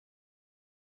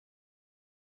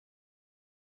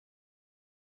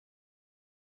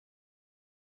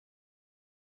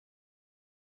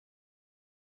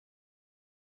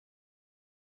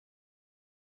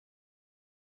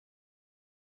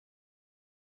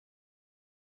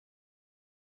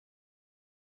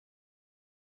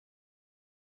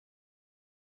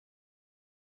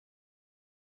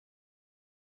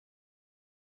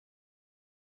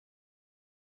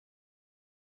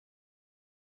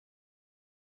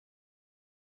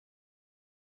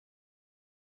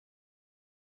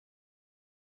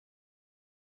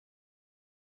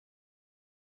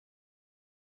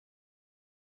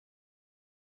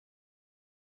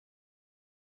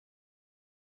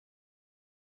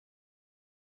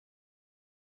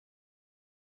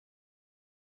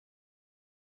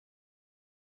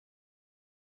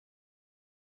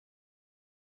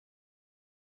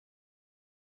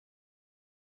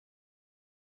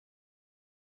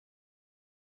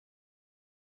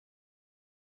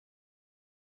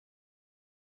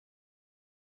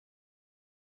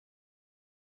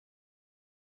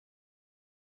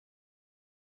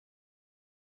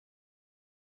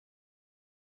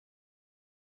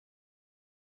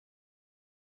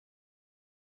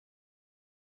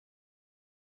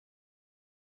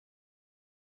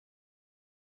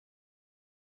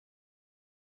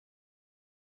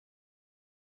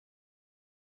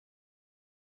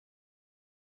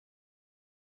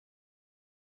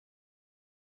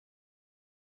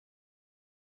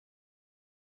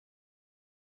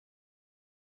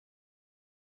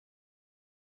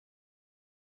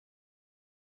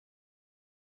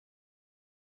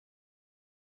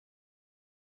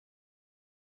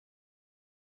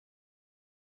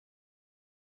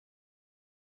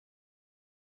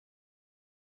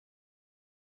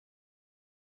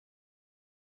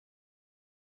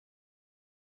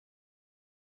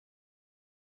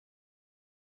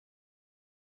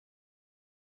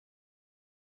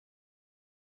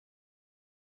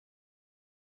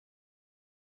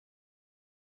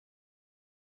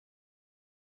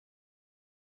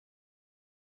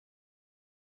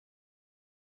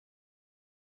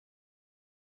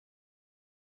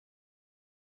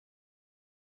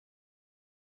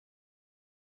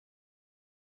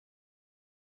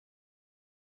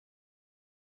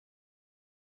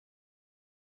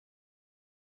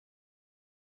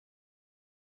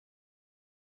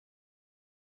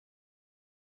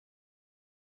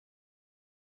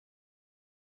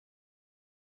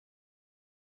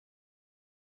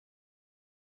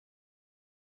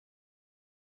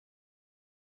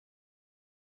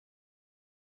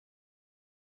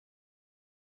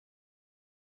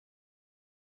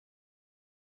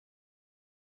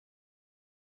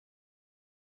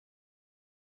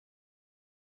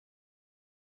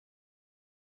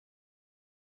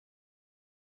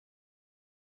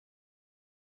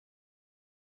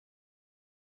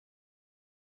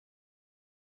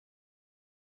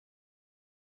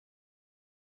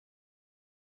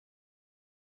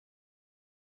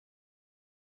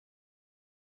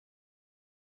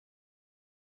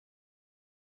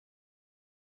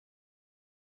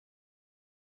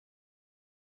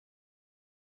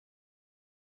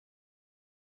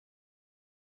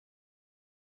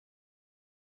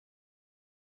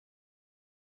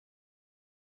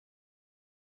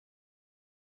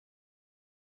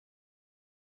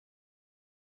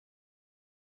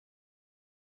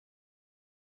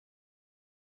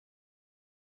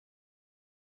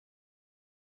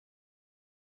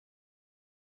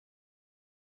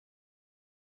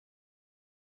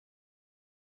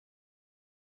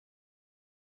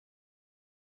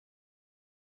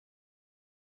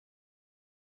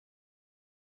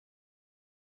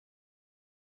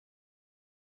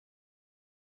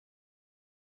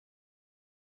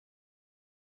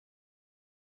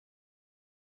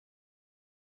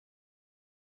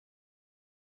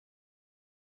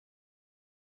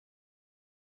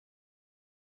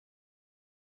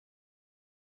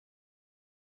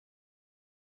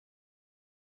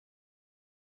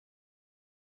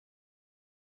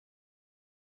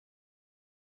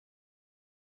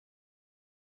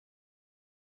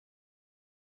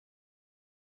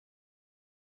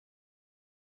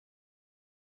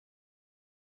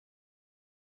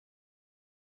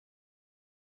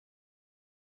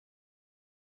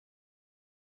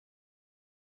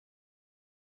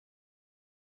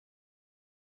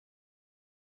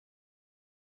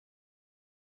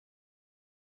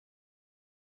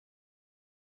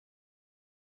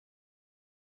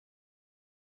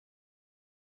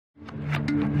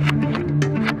Good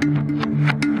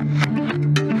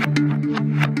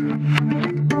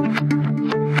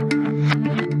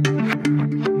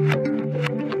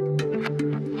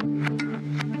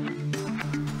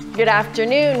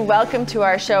afternoon. Welcome to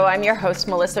our show. I'm your host,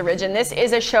 Melissa Ridge, and this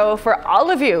is a show for all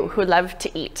of you who love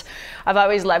to eat. I've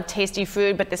always loved tasty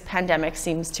food, but this pandemic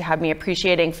seems to have me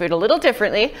appreciating food a little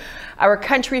differently. Our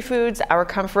country foods, our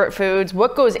comfort foods,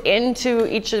 what goes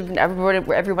into each of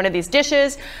every one of these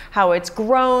dishes, how it's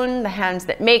grown, the hands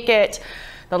that make it,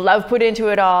 the love put into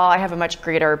it all. I have a much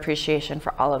greater appreciation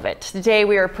for all of it. Today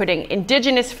we are putting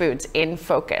Indigenous foods in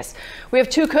focus. We have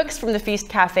two cooks from the Feast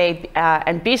Cafe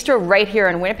and Bistro right here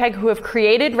in Winnipeg who have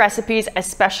created recipes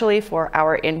especially for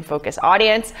our In Focus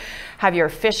audience. Have your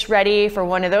fish ready for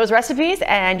one of those recipes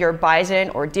and your bison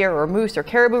or deer or moose or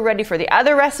caribou ready for the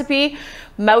other recipe.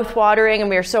 Mouth-watering, and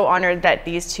we are so honored that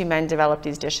these two men developed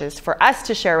these dishes for us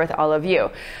to share with all of you.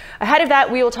 Ahead of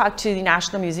that, we will talk to the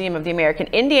National Museum of the American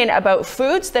Indian about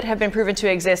foods that have been proven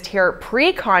to exist here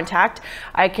pre-contact.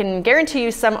 I can guarantee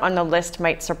you some on the list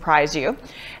might surprise you.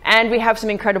 And we have some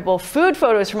incredible food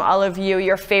photos from all of you,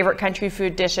 your favorite country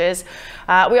food dishes.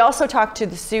 We also talked to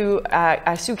the Sioux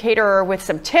caterer with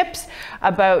some tips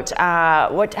about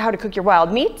how to cook your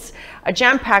wild meats. A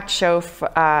jam-packed show,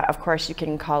 of course, you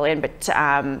can call in, but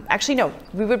actually, no,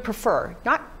 we would prefer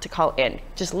not to call in.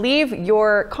 Just leave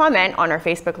your comment on our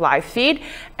Facebook Live feed,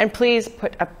 and please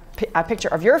put a picture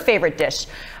of your favorite dish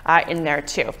in there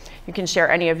too. You can share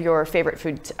any of your favorite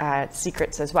food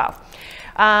secrets as well.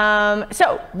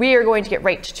 So we are going to get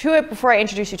right to it. Before I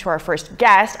introduce you to our first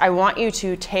guest, I want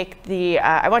to take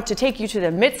you to the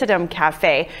Mitsidam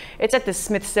Cafe. It's at the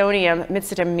Smithsonian.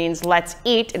 Mitsidam means let's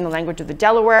eat in the language of the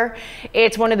Delaware.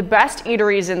 It's one of the best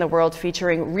eateries in the world,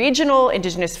 featuring regional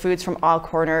Indigenous foods from all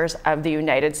corners of the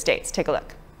United States. Take a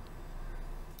look.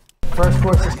 First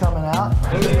course is coming out.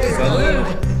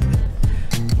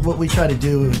 What we try to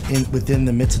do within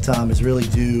the Mitsidam is really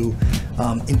do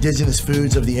Indigenous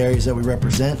foods of the areas that we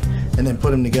represent, and then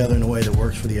put them together in a way that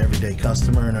works for the everyday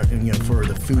customer and you know, for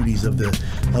the foodies of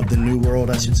the new world,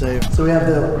 I should say. So we have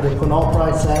the quinault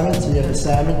fried salmon. So you have the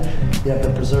salmon, you have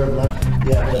the preserved lemon,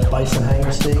 you have the bison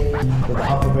hanger steak with the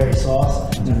huckleberry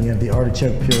sauce, and you have the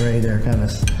artichoke puree there, kind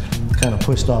of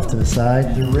pushed off to the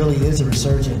side. There really is a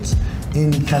resurgence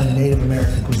in kind of Native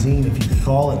American cuisine, if you could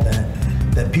call it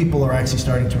that people are actually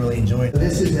starting to really enjoy.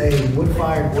 This is a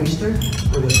wood-fired oyster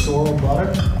with a sorrel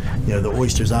butter. You know, the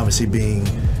oysters obviously being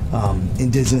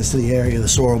indigenous to the area, the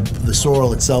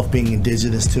sorrel itself being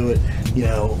indigenous to it. You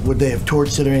know, would they have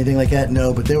torched it or anything like that?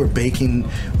 No, but they were baking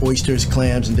oysters,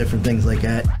 clams, and different things like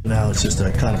that. Now it's just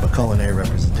a kind of a culinary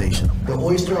representation. The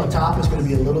oyster on top is going to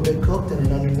be a little bit cooked, and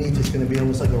then underneath it's going to be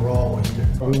almost like a raw oyster.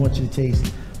 We want you to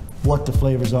taste what the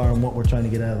flavors are and what we're trying to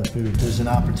get out of the food. There's an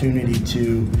opportunity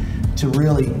to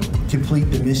really complete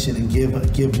the mission and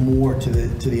give more to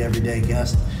the everyday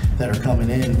guests that are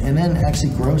coming in, and then actually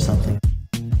grow something.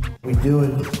 We do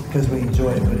it because we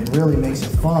enjoy it, but it really makes it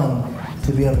fun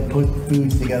to be able to put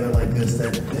foods together like this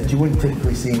that you wouldn't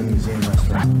typically see in a museum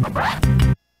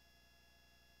restaurant.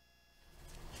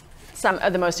 Some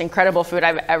of the most incredible food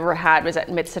I've ever had was at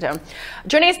Mitsidam.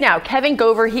 Joining us now, Kevin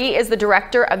Gover. He is the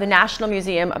director of the National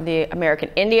Museum of the American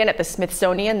Indian at the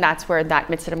Smithsonian. That's where that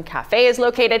Mitsidam Cafe is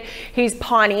located. He's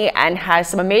Pawnee and has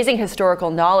some amazing historical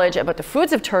knowledge about the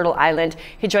foods of Turtle Island.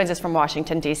 He joins us from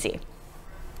Washington, D.C.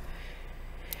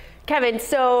 Kevin,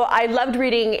 so I loved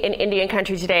reading in Indian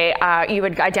Country today. You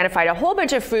had identified a whole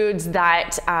bunch of foods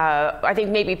that I think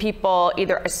maybe people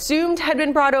either assumed had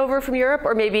been brought over from Europe,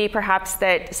 or maybe perhaps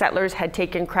that settlers had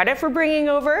taken credit for bringing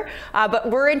over.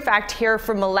 But we're in fact here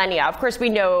for millennia. Of course, we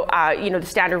know, the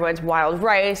standard ones: wild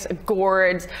rice,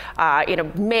 gourds,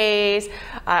 maize,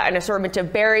 an assortment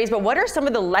of berries. But what are some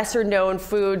of the lesser known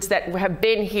foods that have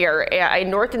been here in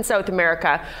North and South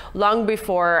America long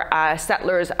before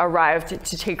settlers arrived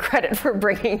to take credit for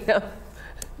bringing them?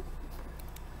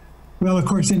 Well, of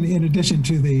course, in addition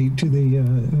to the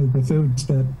foods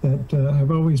that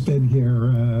have always been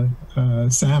here,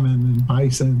 salmon and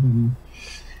bison and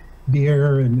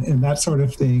deer and that sort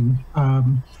of thing.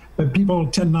 But people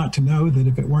tend not to know that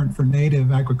if it weren't for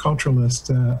native agriculturalists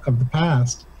of the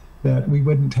past, that we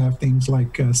wouldn't have things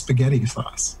like spaghetti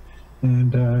sauce,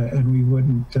 and we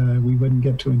wouldn't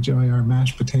get to enjoy our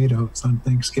mashed potatoes on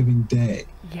Thanksgiving Day.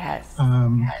 Yes.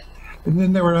 And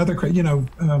then there were other,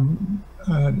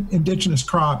 indigenous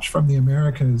crops from the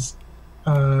Americas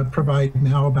provide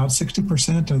now about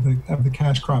 60% of the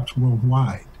cash crops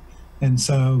worldwide. And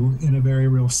so, in a very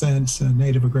real sense,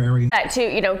 native agrarian. That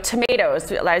too,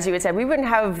 tomatoes, as you would say, we wouldn't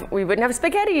have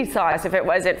spaghetti sauce if it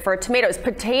wasn't for tomatoes.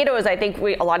 Potatoes, I think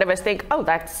a lot of us think, oh,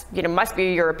 that's must be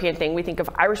a European thing. We think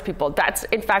of Irish people. That's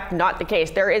in fact not the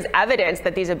case. There is evidence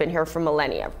that these have been here for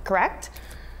millennia. Correct?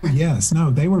 Yes.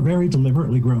 No, they were very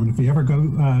deliberately grown. If you ever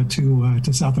go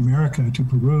to South America, to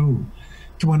Peru,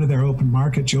 to one of their open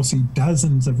markets, you'll see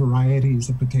dozens of varieties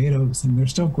of potatoes, and they're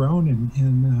still grown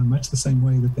in much the same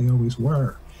way that they always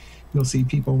were. You'll see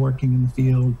people working in the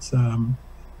fields,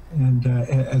 and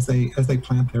as they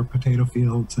plant their potato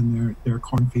fields and their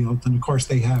corn fields, and of course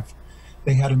they had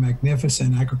a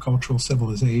magnificent agricultural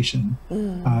civilization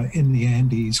in the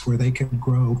Andes where they could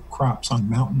grow crops on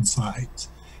mountainsides,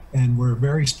 and were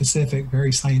very specific,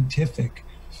 very scientific.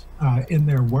 In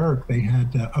their work, they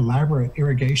had elaborate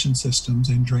irrigation systems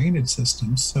and drainage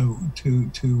systems, so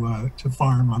to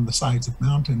farm on the sides of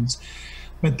mountains.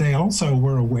 But they also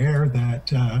were aware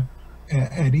that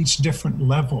at each different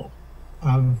level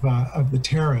of the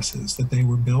terraces that they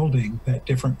were building, that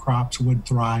different crops would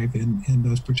thrive in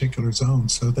those particular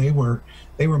zones. So they were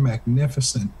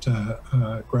magnificent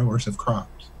growers of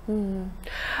crops.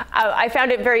 I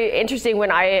found it very interesting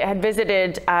when I had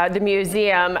visited the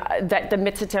museum that the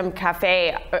Mitzitem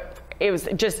Cafe, it was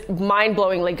just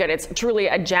mind-blowingly good. It's truly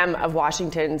a gem of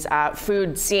Washington's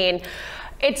food scene.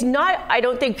 It's not, I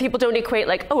don't think people don't equate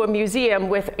like, oh, a museum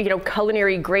with,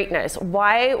 culinary greatness.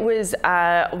 Why was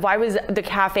the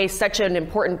cafe such an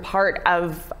important part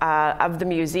of the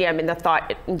museum in the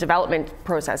thought and development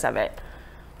process of it?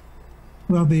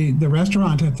 Well, the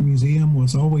restaurant at the museum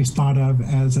was always thought of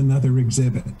as another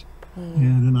exhibit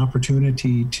and an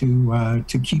opportunity to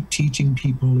keep teaching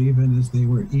people, even as they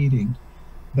were eating,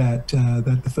 that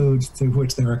the foods to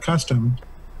which they're accustomed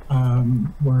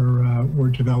were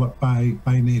developed by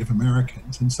Native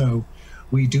Americans. And so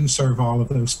we do serve all of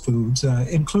those foods,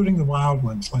 including the wild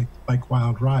ones like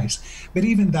wild rice. But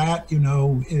even that,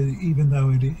 even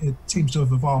though it seems to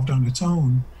have evolved on its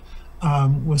own,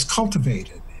 was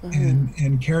cultivated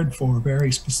and cared for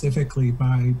very specifically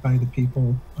by the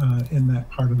people in that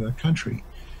part of the country.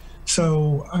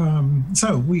 So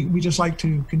we just like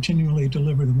to continually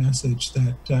deliver the message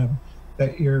that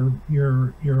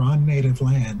you're on native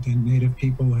land, and native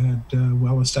people had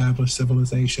well-established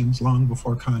civilizations long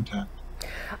before contact.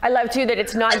 I love too that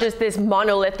it's not just this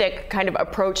monolithic kind of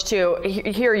approach to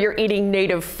here you're eating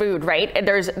native food, right? And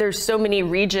there's so many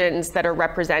regions that are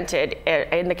represented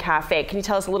in the cafe. Can you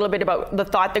tell us a little bit about the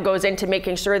thought that goes into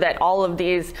making sure that all of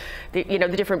these, the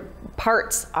different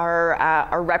parts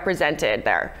are represented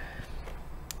there?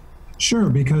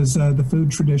 Sure, because the food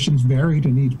traditions varied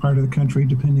in each part of the country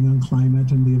depending on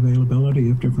climate and the availability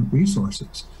of different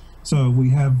resources. So we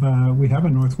have a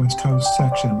Northwest Coast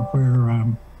section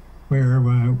where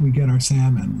we get our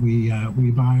salmon.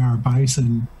 We buy our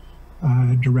bison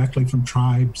directly from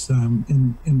tribes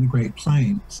in the Great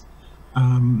Plains,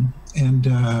 and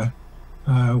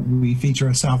we feature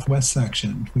a Southwest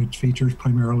section which features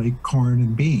primarily corn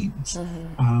and beans,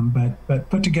 but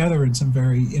put together in some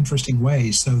very interesting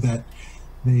ways so that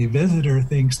the visitor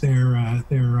thinks they're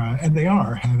and they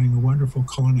are having a wonderful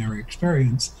culinary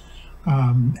experience.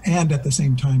 And at the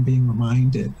same time being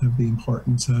reminded of the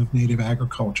importance of native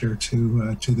agriculture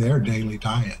to their daily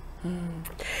diet.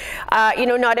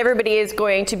 Not everybody is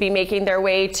going to be making their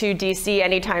way to DC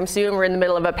anytime soon. We're in the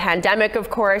middle of a pandemic, of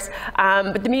course,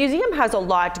 but the museum has a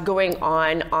lot going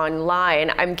on online.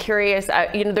 I'm curious,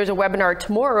 there's a webinar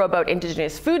tomorrow about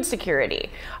Indigenous food security.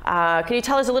 Can you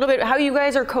tell us a little bit how you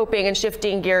guys are coping and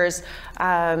shifting gears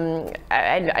and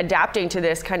adapting to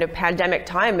this kind of pandemic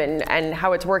time and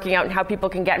how it's working out and how people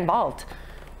can get involved?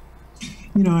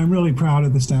 I'm really proud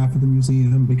of the staff of the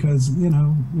museum because,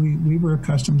 we were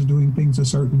accustomed to doing things a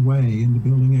certain way and to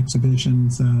building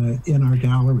exhibitions in our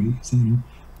galleries and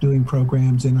doing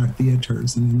programs in our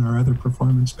theaters and in our other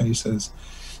performance spaces.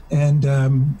 And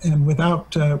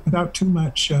without too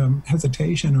much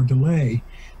hesitation or delay,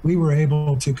 we were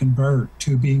able to convert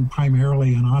to being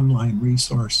primarily an online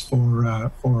resource for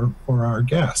our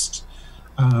guests.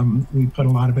 We put a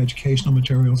lot of educational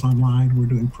materials online. We're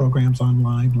doing programs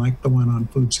online, like the one on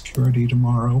food security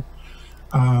tomorrow.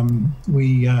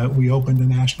 We opened a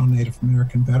National Native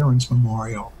American Veterans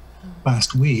Memorial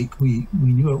last week. We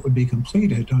knew it would be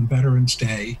completed on Veterans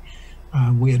Day.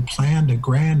 We had planned a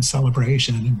grand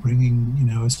celebration and bringing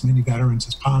as many veterans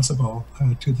as possible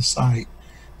to the site.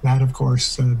 That, of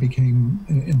course, became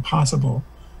impossible,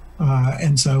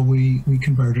 and so we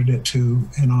converted it to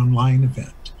an online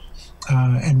event.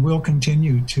 And we'll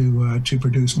continue to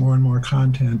produce more and more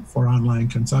content for online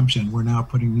consumption. We're now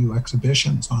putting new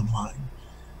exhibitions online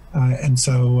And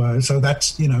so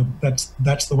that's, you know,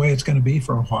 that's the way it's going to be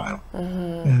for a while.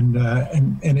 And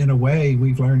in a way,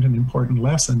 we've learned an important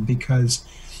lesson, because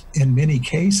in many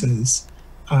cases,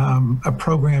 a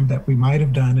program that we might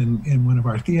have done in one of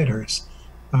our theaters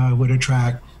would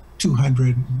attract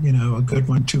 200, you know, a good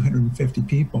one, 250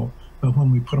 people. But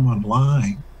when we put them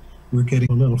online, we're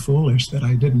getting a little foolish that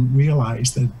I didn't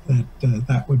realize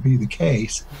that would be the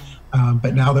case.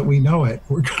 But now that we know it,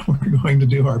 we're going to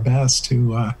do our best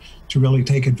to really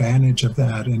take advantage of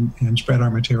that and spread our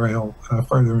material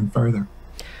further and further.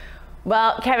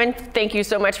 Well, Kevin, thank you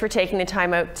so much for taking the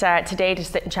time out today to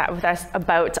sit and chat with us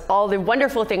about all the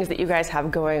wonderful things that you guys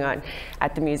have going on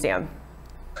at the museum.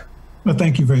 Well,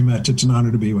 thank you very much. It's an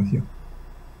honor to be with you.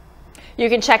 You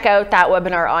can check out that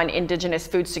webinar on Indigenous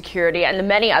food security and the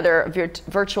many other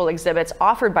virtual exhibits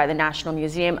offered by the National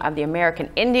Museum of the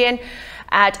American Indian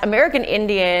at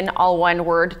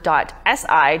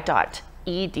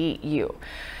americanindian.si.edu.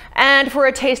 And for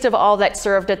a taste of all that's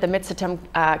served at the Mitsatum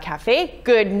Cafe,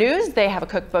 good news, they have a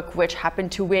cookbook which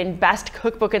happened to win Best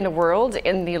Cookbook in the World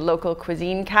in the local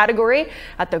cuisine category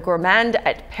at the Gourmand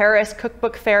at Paris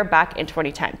Cookbook Fair back in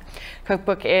 2010.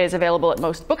 Cookbook is available at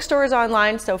most bookstores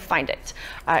online, so find it.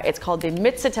 It's called the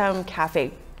Mitsatum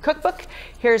Cafe Cookbook.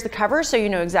 Here's the cover so you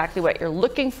know exactly what you're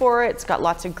looking for. It's got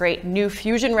lots of great new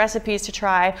fusion recipes to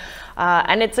try,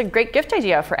 and it's a great gift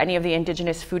idea for any of the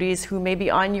Indigenous foodies who may be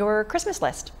on your Christmas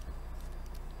list.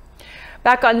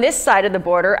 Back on this side of the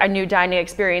border, a new dining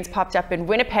experience popped up in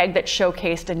Winnipeg that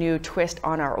showcased a new twist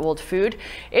on our old food.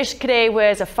 Ishkade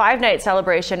was a 5-night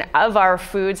celebration of our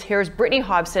foods. Here's Brittany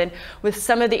Hobson with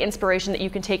some of the inspiration that you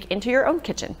can take into your own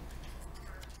kitchen.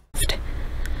 It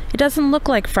doesn't look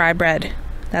like fry bread.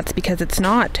 That's because it's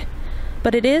not.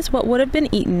 But it is what would have been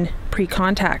eaten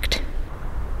pre-contact.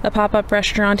 A pop-up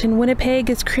restaurant in Winnipeg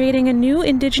is creating a new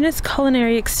Indigenous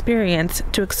culinary experience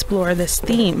to explore this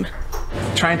theme.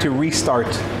 Trying to restart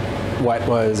what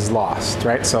was lost,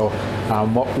 right? So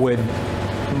what would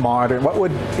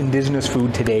Indigenous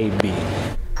food today be?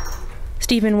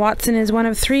 Stephen Watson is one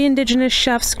of 3 Indigenous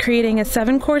chefs creating a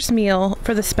 7-course meal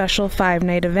for the special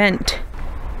 5-night event.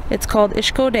 It's called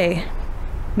Ishkode,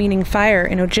 meaning fire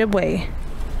in Ojibwe.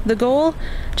 The goal?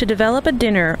 To develop a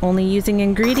dinner only using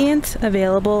ingredients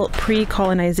available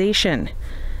pre-colonization,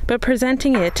 but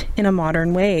presenting it in a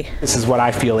modern way. This is what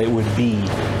I feel it would be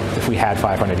if we had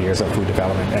 500 years of food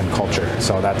development and culture.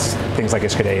 So that's things like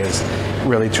Ishkade is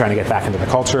really trying to get back into the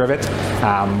culture of it,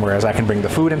 whereas I can bring the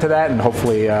food into that, and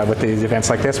hopefully with these events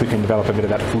like this we can develop a bit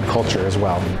of that food culture as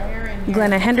well.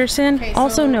 Glenna Henderson,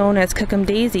 also known as Cookum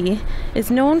Daisy, is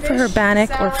known for her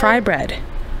bannock or fry bread.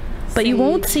 But you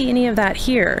won't see any of that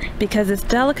here because this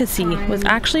delicacy was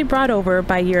actually brought over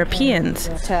by Europeans,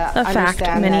 a fact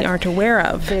many aren't aware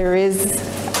of. There is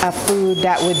a food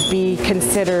that would be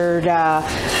considered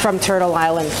from Turtle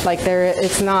Island. Like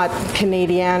it's not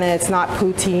Canadiana, it's not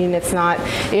poutine, it's not,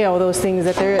 you know, those things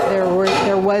that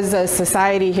there was a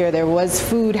society here, there was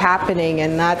food happening,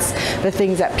 and that's the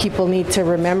things that people need to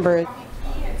remember.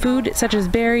 Food such as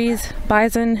berries,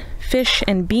 bison, fish,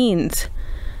 and beans.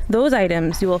 Those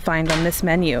items you will find on this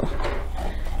menu.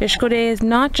 Ishkode is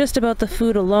not just about the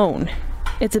food alone.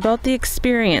 It's about the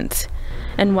experience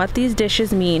and what these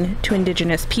dishes mean to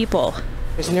Indigenous people.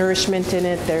 There's nourishment in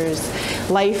it, there's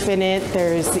life in it,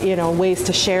 there's, you know, ways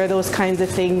to share those kinds of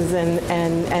things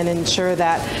and ensure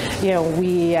that, you know,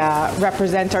 we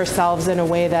represent ourselves in a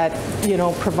way that, you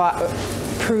know,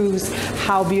 proves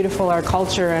how beautiful our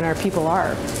culture and our people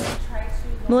are.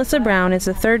 Melissa Brown is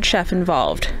the 3rd chef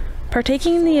involved.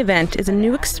 Partaking in the event is a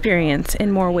new experience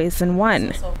in more ways than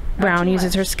one. Brown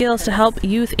uses her skills to help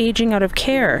youth aging out of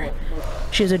care.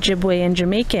 She is Ojibwe and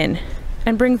Jamaican,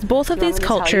 and brings both of these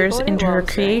cultures into her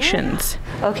creations.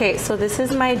 Okay, so this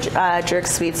is my jerk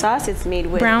sweet sauce. It's made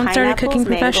with Brown started cooking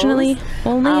professionally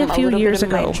only a few years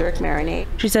ago. Jerk marinade.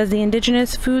 She says the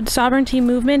Indigenous food sovereignty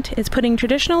movement is putting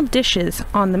traditional dishes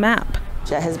on the map.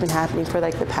 That has been happening for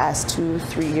like the past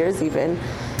 2-3 years even.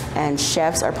 And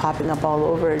chefs are popping up all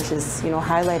over, just, you know,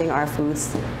 highlighting our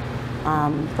foods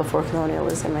before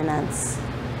colonialism, and that's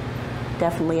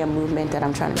definitely a movement that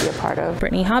I'm trying to be a part of.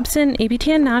 Brittany Hobson,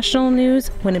 APTN National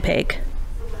News, Winnipeg.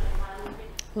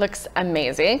 Looks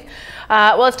amazing.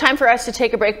 Well, it's time for us to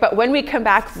take a break, but when we come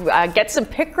back, get some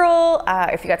pickerel.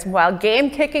 If you got some wild game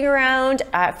kicking around,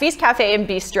 Feast Cafe and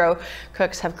Bistro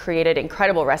cooks have created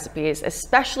incredible recipes,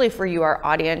 especially for you, our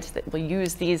audience, that will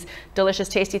use these delicious,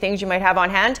 tasty things you might have on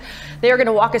hand. They are going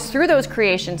to walk us through those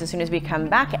creations as soon as we come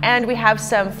back, and we have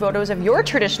some photos of your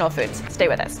traditional foods. Stay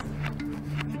with us.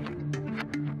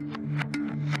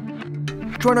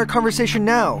 Join our conversation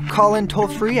now. Call in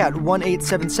toll-free at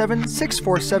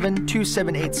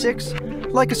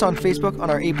 1-877-647-2786. Like us on Facebook on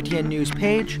our APTN News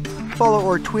page. Follow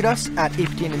or tweet us at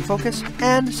APTN InFocus.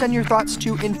 And send your thoughts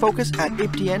to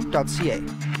infocus@aptn.ca.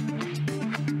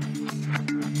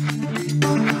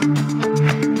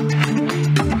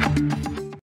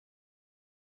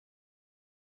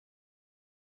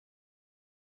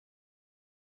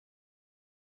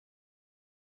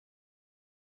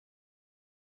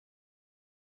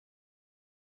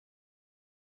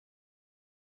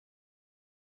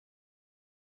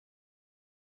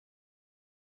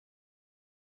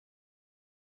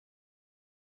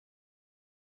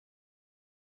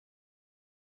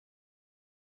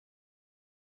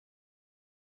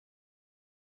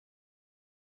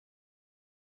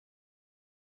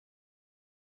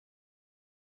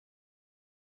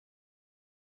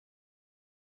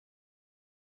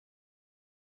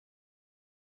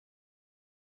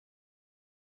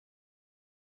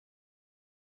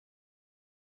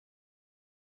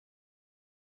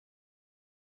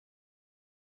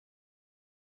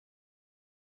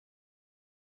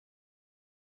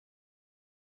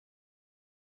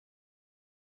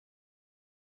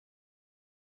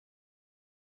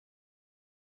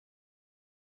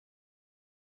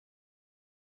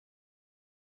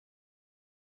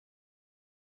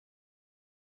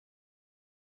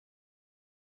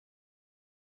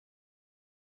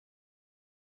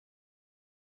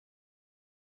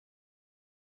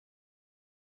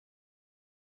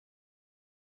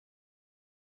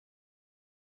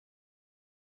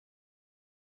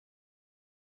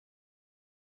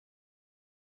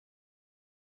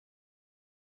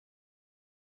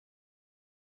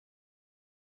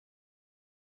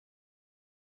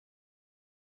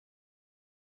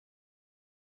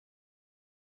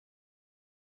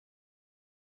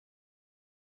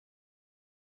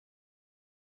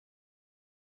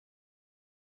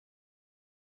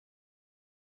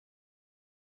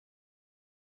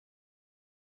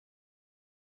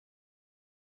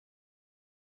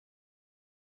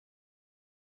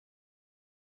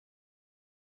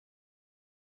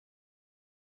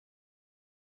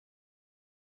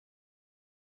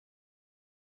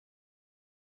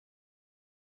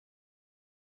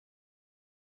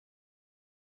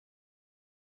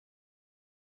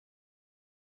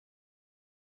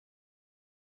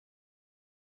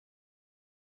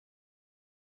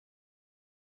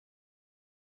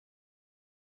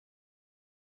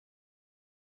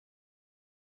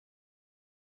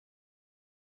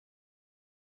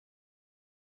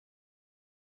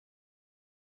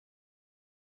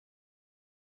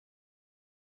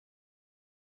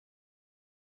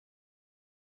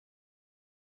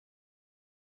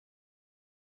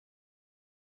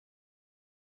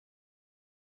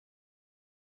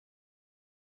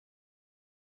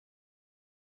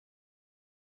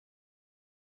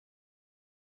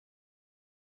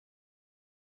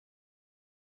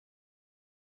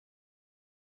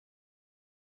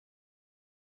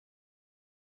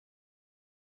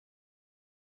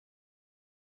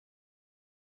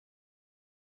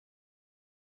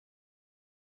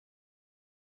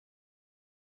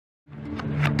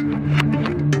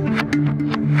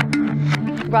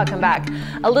 Welcome back.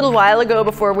 A little while ago,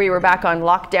 before we were back on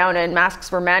lockdown and masks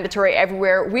were mandatory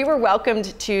everywhere, we were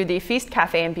welcomed to the Feast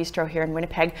Cafe and Bistro here in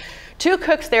Winnipeg. Two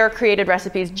cooks there created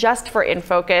recipes just for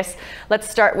InFocus. Let's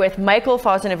start with Michael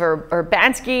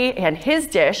Urbanski and his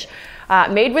dish,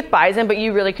 made with bison, but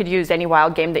you really could use any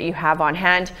wild game that you have on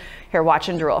hand. Here, watch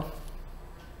and drool.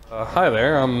 Hi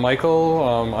there, I'm Michael.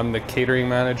 I'm the catering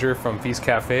manager from Feast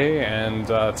Cafe, and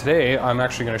today I'm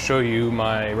actually going to show you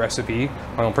my recipe,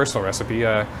 my own personal recipe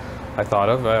I thought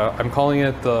of. I'm calling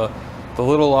it the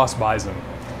Little Lost Bison.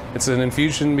 It's an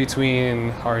infusion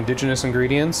between our indigenous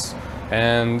ingredients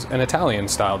and an Italian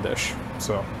style dish.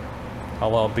 So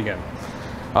I'll begin.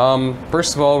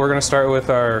 First of all, we're going to start with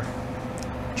our,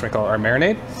 what should I call it, our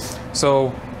marinade.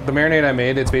 So the marinade I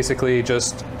made, it's basically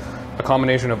just a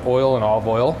combination of oil and olive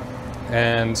oil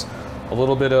and a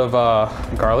little bit of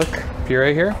garlic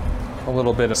puree here, a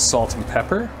little bit of salt and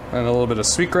pepper, and a little bit of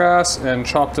sweetgrass and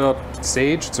chopped up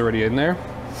sage. It's already in there.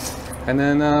 And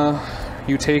then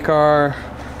you take our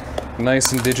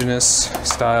nice indigenous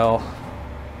style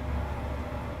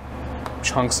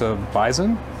chunks of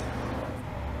bison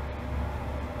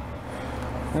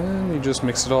and you just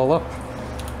mix it all up.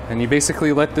 And you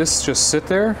basically let this just sit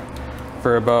there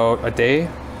for about a day,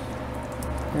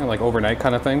 you know, like overnight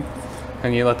kind of thing,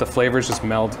 and you let the flavors just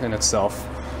meld in itself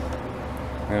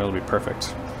and it'll be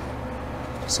perfect.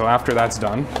 So after that's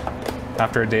done,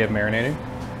 after a day of marinating,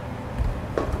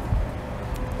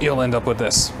 you'll end up with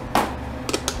this.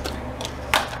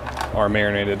 our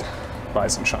marinated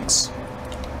bison chunks.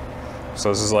 So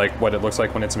this is like what it looks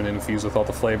like when it's been infused with all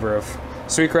the flavor of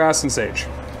sweetgrass and sage.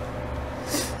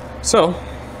 So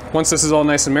once this is all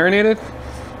nice and marinated,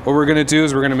 what we're gonna do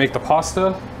is we're gonna make the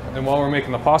pasta. And while we're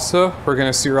making the pasta, we're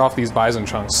gonna sear off these bison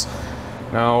chunks.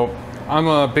 Now, I'm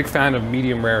a big fan of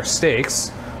medium rare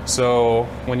steaks. So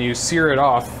when you sear it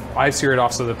off, I sear it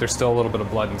off so that there's still a little bit of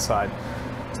blood inside.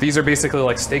 These are basically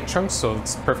like steak chunks, so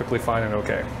it's perfectly fine and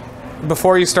okay.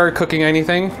 Before you start cooking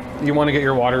anything, you want to get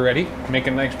your water ready. Make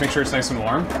sure it's nice and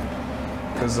warm,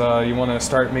 because you want to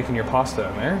start making your pasta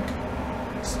in there.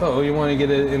 So you want to get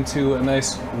it into a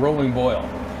nice rolling boil.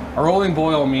 A rolling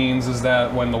boil means is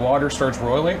that when the water starts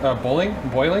boiling,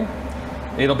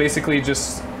 it'll basically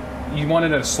just, you want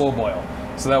it at a slow boil.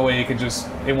 So that way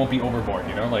it won't be overboard,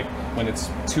 you know? Like when it's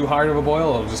too hard of a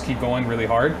boil, it'll just keep going really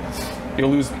hard. You'll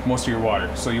lose most of your water.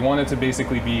 So you want it to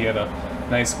basically be at a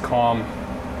nice calm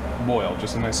boil,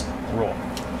 just a nice roll.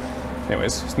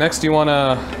 Anyways, next you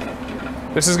wanna,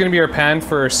 this is gonna be our pan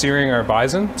for searing our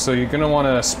bison. So you're gonna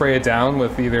wanna spray it down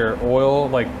with either oil,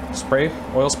 like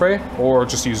oil spray, or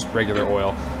just use regular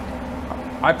oil.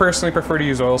 I personally prefer to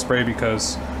use oil spray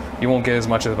because you won't get as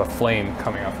much of a flame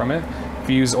coming out from it. If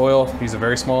you use oil, use a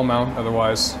very small amount,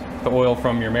 otherwise the oil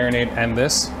from your marinade and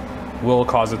this will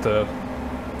cause it to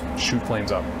shoot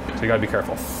flames up. So you gotta be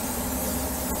careful.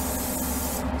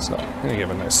 So I'm gonna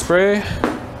give it a nice spray.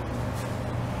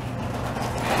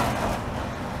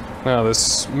 Now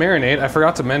this marinade, I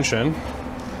forgot to mention,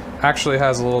 actually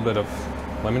has a little bit of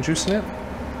lemon juice in it.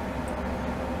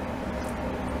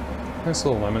 Nice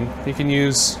little lemon. You can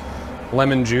use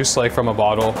lemon juice like from a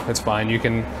bottle, it's fine.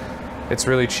 It's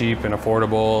really cheap and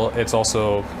affordable. It's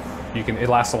also, it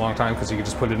lasts a long time because you can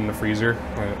just put it in the freezer.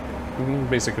 It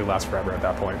basically lasts forever at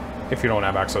that point if you don't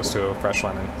have access to a fresh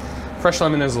lemon. Fresh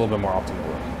lemon is a little bit more optimal.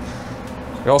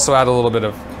 We also add a little bit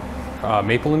of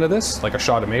maple into this, like a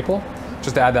shot of maple,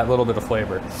 just to add that little bit of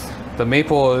flavor. The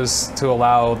maple is to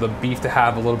allow the beef to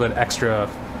have a little bit extra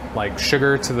like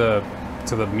sugar to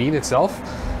the meat itself,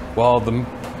 while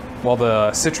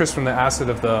the citrus from the acid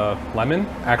of the lemon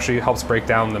actually helps break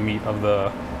down the meat of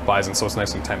the bison so it's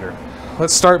nice and tender.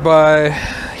 Let's start by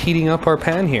heating up our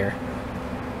pan here.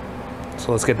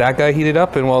 So let's get that guy heated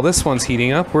up, and while this one's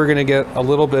heating up, we're gonna get a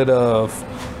little bit of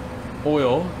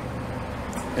oil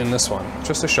in this one.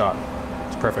 Just a shot.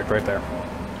 It's perfect right there.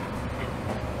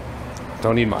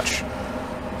 Don't need much.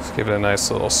 Let's give it a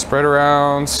nice little spread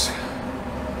around.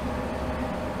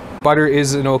 Butter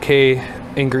is an okay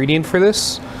ingredient for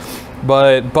this,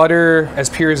 but butter, as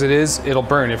pure as it is, it'll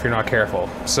burn if you're not careful.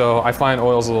 So I find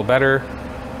oil's a little better.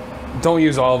 Don't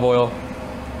use olive oil.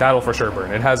 That'll for sure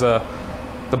burn. It has the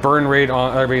burn rate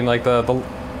on, I mean like the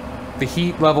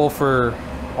heat level for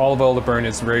olive oil to burn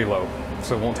is very low,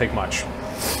 so it won't take much.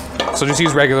 So just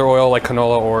use regular oil like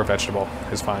canola or vegetable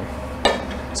is fine.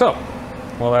 So,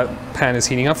 while that pan is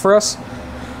heating up for us,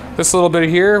 this little bit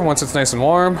here, once it's nice and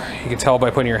warm, you can tell by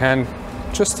putting your hand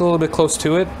just a little bit close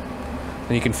to it,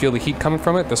 and you can feel the heat coming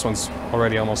from it. This one's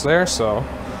already almost there, so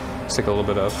let's take a little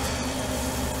bit of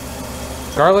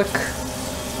garlic,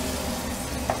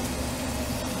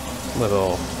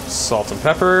 little salt and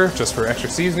pepper just for extra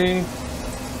seasoning.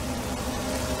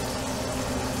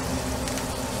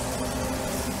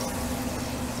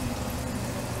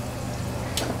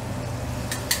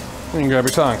 And you grab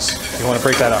your tongs. You want to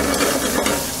break that up.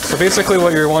 So basically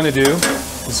what you want to do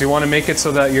is you want to make it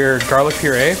so that your garlic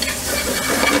puree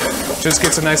just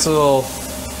gets a nice little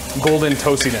golden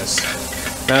toastiness.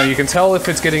 Now you can tell if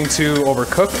it's getting too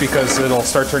overcooked because it'll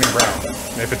start turning brown.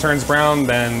 And if it turns brown,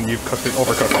 then you've cooked it,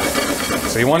 overcooked it.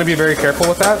 So you want to be very careful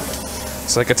with that.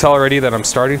 So I can tell already that I'm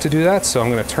starting to do that, so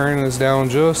I'm going to turn this down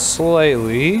just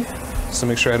slightly so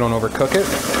make sure I don't overcook it.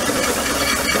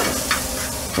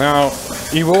 Now,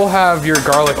 you will have your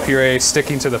garlic puree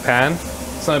sticking to the pan.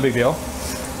 It's not a big deal,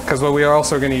 because what we are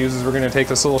also going to use is we're going to take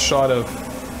this little shot of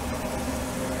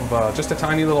just a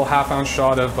tiny little half-ounce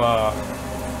shot of,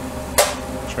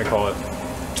 what should I call it,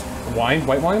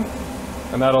 white wine,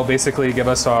 and that'll basically give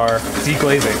us our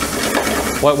deglazing.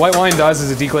 What white wine does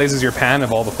is it deglazes your pan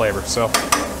of all the flavor. So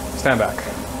stand back.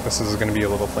 This is going to be a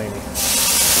little flamey.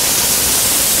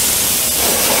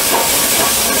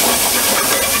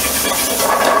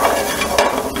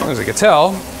 As you can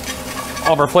tell,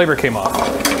 all of our flavor came off.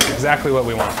 Exactly what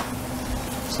we want.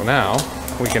 So now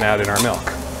we can add in our milk,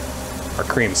 our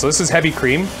cream. So this is heavy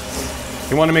cream.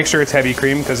 You want to make sure it's heavy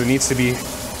cream because it needs to be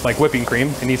like whipping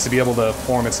cream. It needs to be able to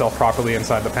form itself properly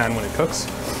inside the pan when it cooks.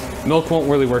 Milk won't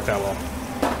really work that well.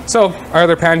 So our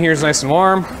other pan here is nice and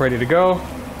warm, ready to go.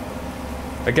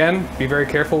 Again, be very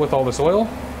careful with all this oil.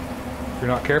 If you're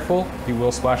not careful, you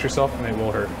will splash yourself and it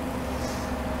will hurt.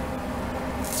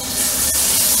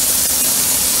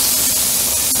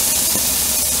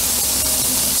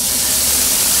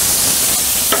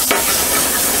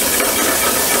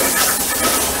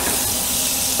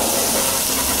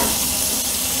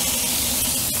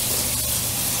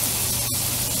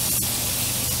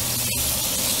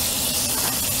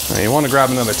 Now you want to grab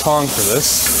another tong for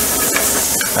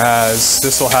this, as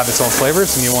this will have its own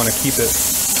flavors, and you want to keep it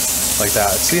like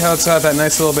that. See how it's got that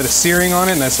nice little bit of searing on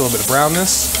it, nice little bit of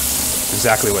brownness?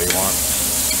 Exactly what you want.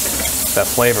 That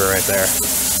flavor right there.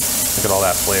 Look at all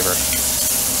that flavor.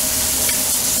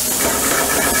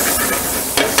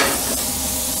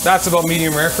 That's about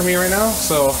medium rare for me right now,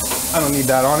 so I don't need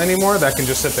that on anymore. That can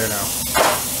just sit there now.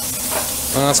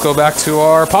 And let's go back to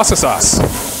our pasta sauce.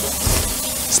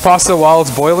 This pasta, while it's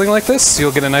boiling like this,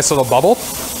 you'll get a nice little bubble.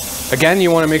 Again,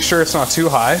 you want to make sure it's not too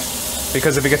high,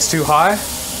 because if it gets too high,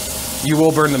 you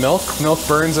will burn the milk. Milk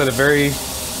burns at a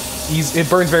it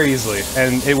burns very easily,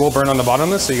 and it will burn on the bottom of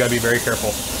this, so you gotta be very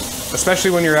careful,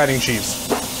 especially when you're adding cheese.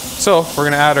 So we're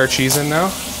gonna add our cheese in now.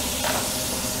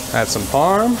 Add some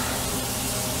parm.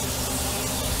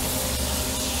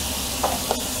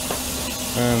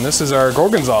 And this is our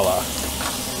gorgonzola.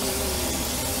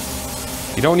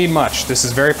 You don't need much. This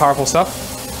is very powerful stuff.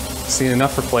 See,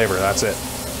 enough for flavor, that's it.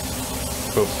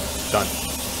 Boom, done.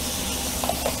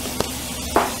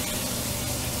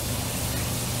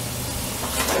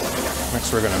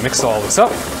 Next we're gonna mix all this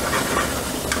up.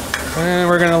 And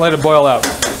we're gonna let it boil out.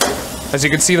 As you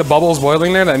can see the bubbles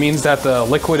boiling there, that means that the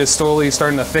liquid is slowly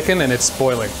starting to thicken and it's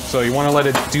boiling. So you wanna let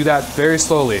it do that very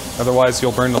slowly, otherwise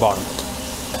you'll burn the bottom.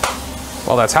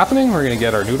 While that's happening, we're gonna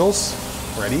get our noodles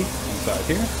ready inside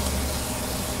here.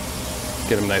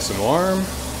 Get them nice and warm.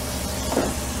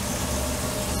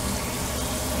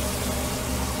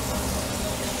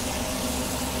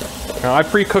 Now I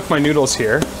pre-cooked my noodles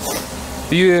here.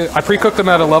 I pre-cooked them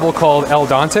at a level called al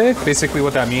dente. Basically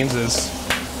what that means is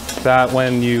that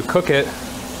when you cook it,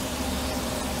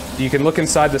 you can look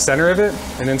inside the center of it,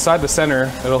 and inside the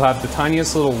center, it'll have the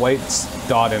tiniest little white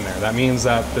dot in there. That means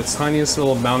that the tiniest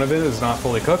little amount of it is not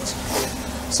fully cooked.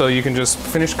 So you can just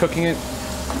finish cooking it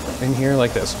in here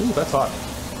like this. Ooh, that's hot.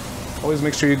 Always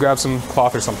make sure you grab some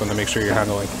cloth or something to make sure you're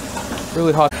handling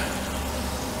really hot.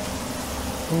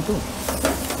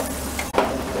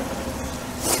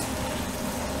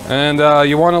 And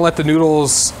you want to let the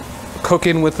noodles cook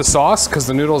in with the sauce, because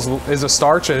the noodles is a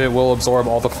starch and it will absorb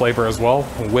all the flavor as well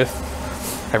with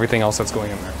everything else that's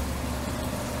going in there.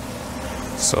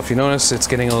 So if you notice it's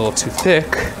getting a little too thick,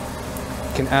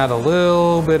 you can add a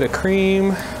little bit of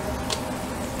cream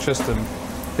just to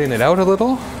thin it out a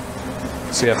little,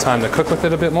 so you have time to cook with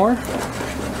it a bit more.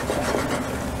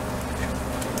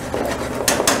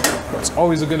 It's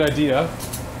always a good idea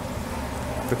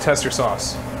to test your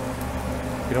sauce.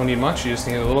 You don't need much, you just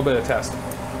need a little bit of test.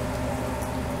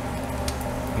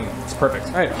 It's perfect.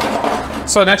 All right.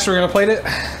 So next we're gonna plate it.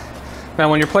 Now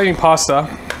when you're plating pasta,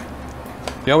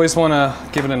 you always wanna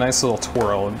give it a nice little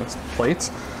twirl in this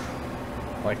plate,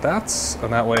 like that.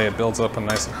 And that way it builds up a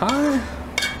nice and high.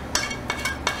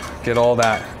 Get all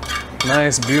that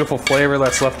nice, beautiful flavor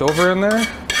that's left over in there.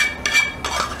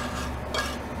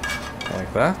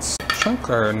 Like that. Chunk,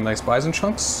 or nice bison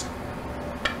chunks.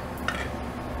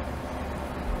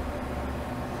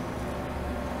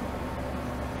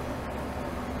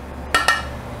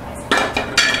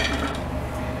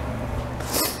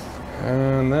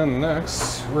 And then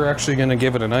next, we're actually gonna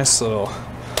give it a nice little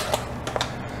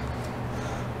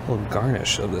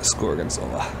garnish of this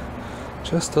gorgonzola.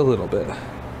 Just a little bit.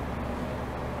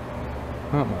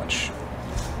 Not much.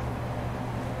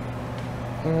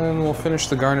 And we'll finish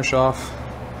the garnish off. A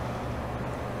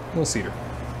little cedar.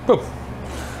 Boom.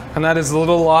 And that is the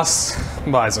little lost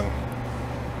bison.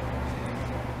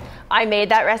 I made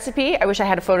that recipe. I wish I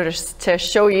had a photo to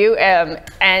show you,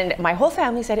 and my whole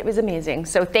family said it was amazing.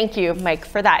 So thank you, Mike,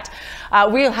 for that.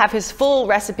 We'll have his full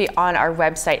recipe on our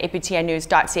website,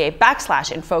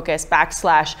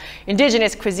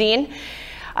 aptnnews.ca/infocus/Indigenous cuisine.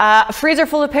 Freezer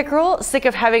full of pickerel, sick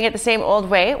of having it the same old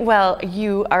way? Well,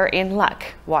 you are in luck.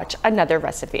 Watch another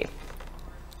recipe.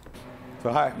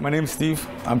 So hi, my name is Steve.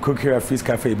 I'm cook here at Feast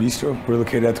Cafe Bistro. We're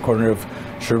located at the corner of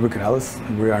Sherbrooke and Ellis,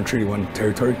 and we're on Treaty 1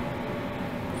 territory.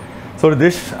 So the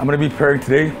dish I'm going to be preparing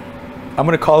today, I'm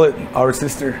going to call it Our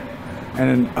Sister,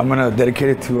 and I'm going to dedicate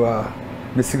it to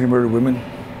missing and murdered women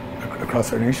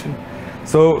across our nation.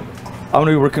 So I'm going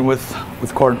to be working with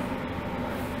corn.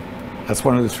 That's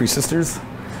one of the three sisters.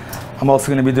 I'm also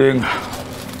going to be doing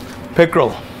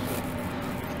pickerel.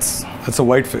 That's a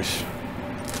whitefish.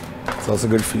 It's also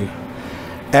good for you.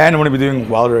 And I'm going to be doing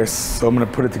wild rice. So I'm going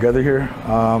to put it together here.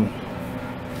 I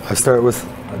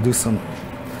do some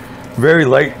very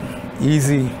light,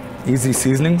 easy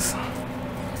seasonings.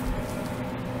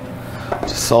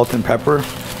 Just salt and pepper.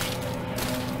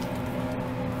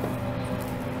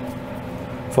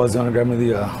 Fuzz, you want to grab me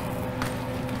the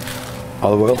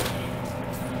olive oil?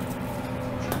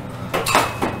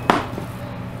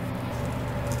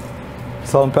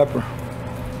 Salt and pepper.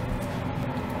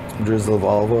 Drizzle of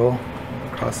olive oil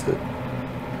across it.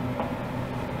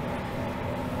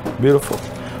 Beautiful.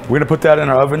 We're gonna put that in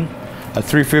our oven at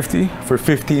 350 for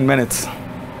 15 minutes.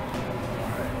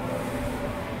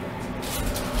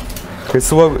 Okay,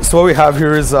 so what we have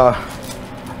here is our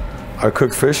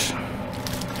cooked fish.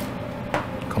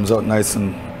 Comes out nice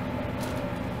and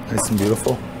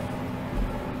beautiful.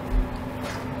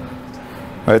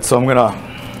 All right, so I'm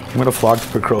gonna flog the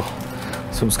pickerel.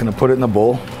 So I'm just gonna put it in a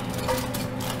bowl.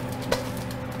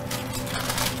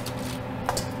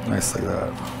 Nice like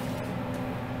that.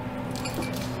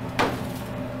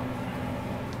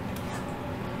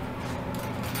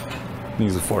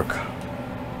 Use a fork.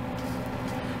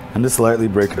 And just lightly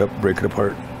break it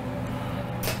apart.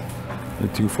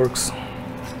 With 2 forks.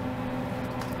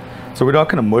 So we're not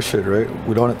gonna mush it, right?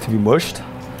 We don't want it to be mushed.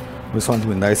 We just want it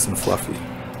to be nice and fluffy.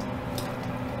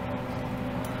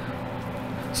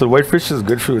 So the whitefish is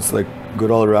good for you. It's like good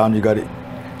all around. You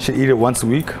should eat it once a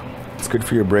week. It's good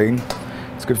for your brain.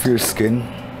 It's good for your skin.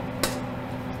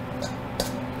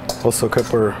 Also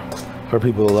kept our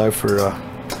people alive for a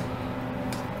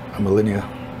millennia.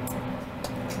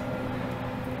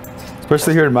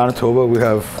 Especially here in Manitoba, we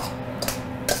have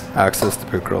access to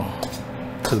pickerel.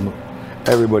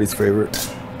 Everybody's favorite.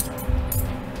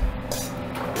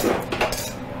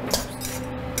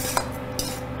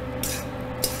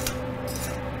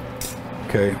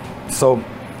 Okay, so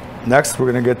next we're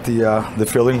gonna get the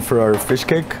filling for our fish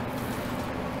cake.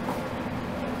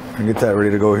 And get that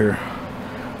ready to go here.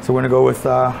 So we're gonna go with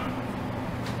a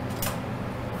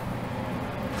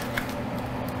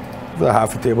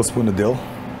half a tablespoon of dill.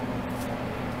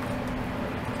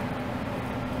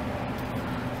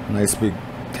 A nice big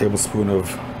tablespoon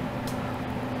of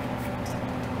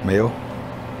mayo.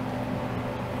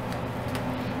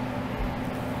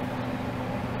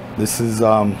 This is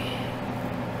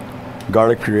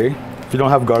garlic puree. If you don't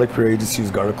have garlic puree, just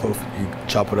use garlic clove. You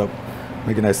chop it up,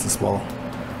 make it nice and small.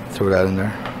 Throw that in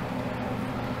there.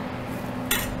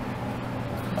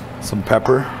 Some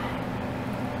pepper.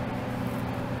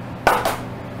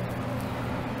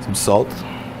 Some salt.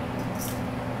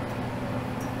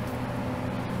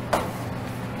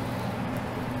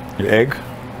 Your egg.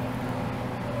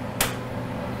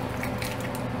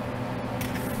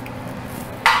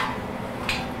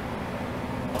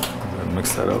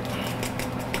 Mix that up.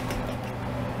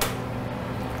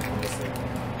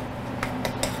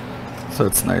 So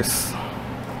it's nice.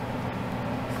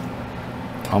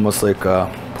 Almost like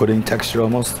pudding texture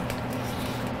almost. So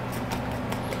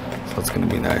it's gonna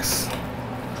be nice.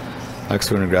 Next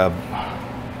we're gonna grab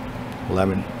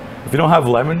lemon. If you don't have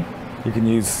lemon, you can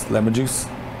use lemon juice.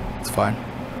 It's fine.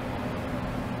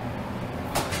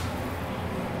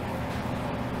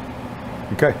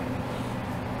 Okay.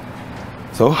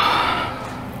 So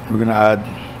we're gonna add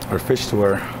our fish to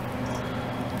our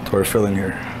filling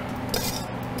here.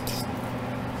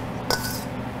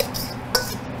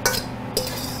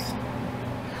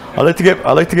 I like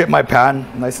to get my pan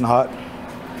nice and hot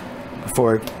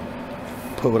before I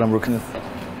put what I'm working with.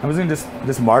 I'm using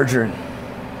this margarine,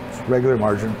 just regular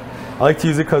margarine. I like to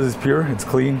use it because it's pure, it's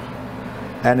clean,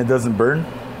 and it doesn't burn.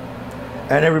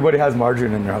 And everybody has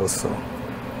margarine in their house,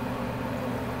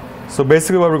 so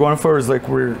basically what we're going for is like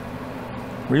we're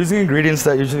using ingredients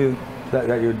that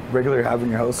that you'd regularly have in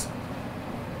your house.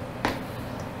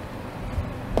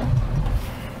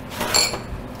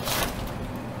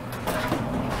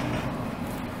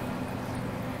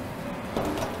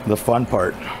 The fun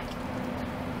part.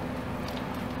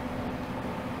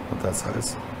 About that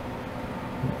size.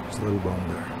 There's a little bone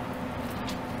there.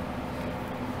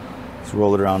 Just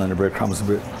roll it around in the breadcrumbs a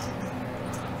bit.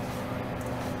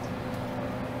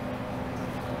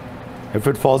 If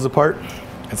it falls apart,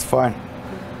 it's fine.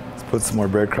 Let's put some more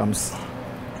breadcrumbs.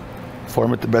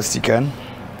 Form it the best you can.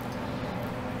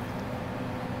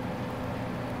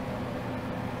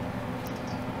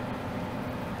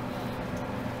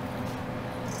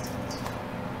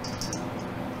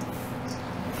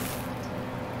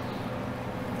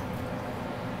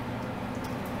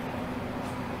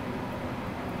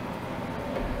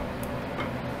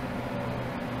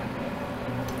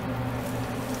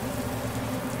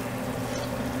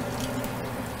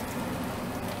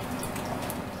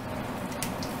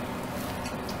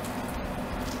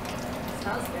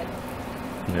 Smells good.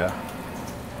 Yeah.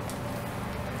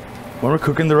 When we're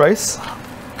cooking the rice,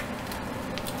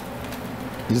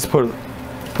 you just put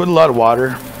a lot of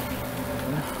water.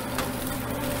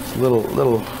 It's a little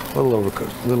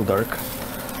overcooked, a little dark,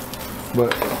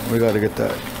 but we got to get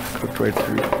that cooked right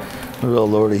through. Maybe I'll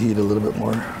lower the heat a little bit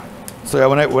more. So yeah,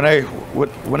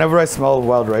 whenever I smell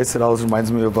wild rice, it always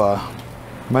reminds me of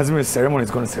Reminds me of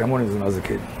ceremonies, going to ceremonies when I was a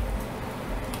kid.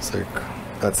 It's like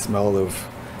that smell of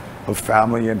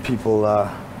family and people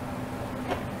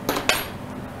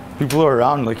people are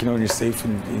around, like, you know, and you're safe,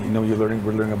 and you know, we're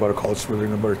learning about our culture, we're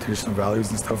learning about our traditional values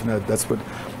and stuff, and that's what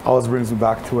always brings me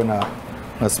back to when I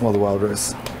smell the wild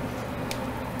rice. So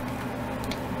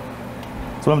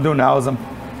what I'm doing now is I'm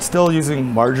still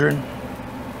using margarine.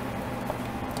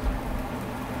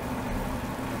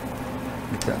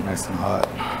 Get that nice and hot.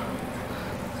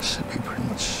 Should be pretty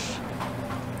much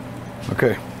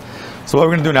okay. So what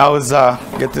we're gonna do now is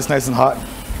get this nice and hot.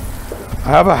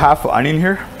 I have a half onion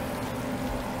here.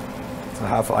 It's a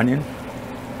half onion,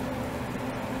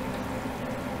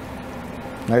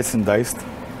 nice and diced.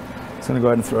 Just gonna go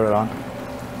ahead and throw it on.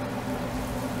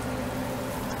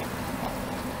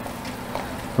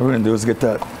 What we're gonna do is get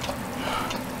that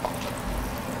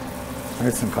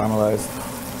nice and caramelized.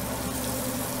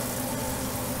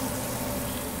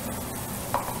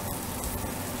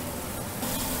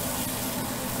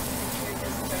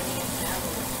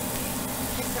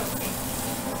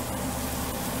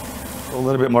 A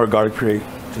little bit more garlic puree,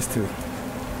 just to.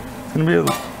 It's gonna be a.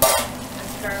 Garlic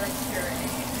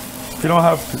puree. If you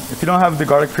don't have the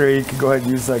garlic puree, you can go ahead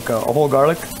and use like a whole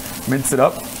garlic, mince it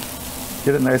up,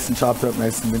 get it nice and chopped up,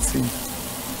 nice and mincy.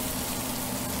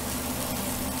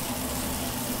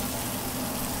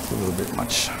 It's a little bit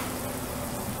much.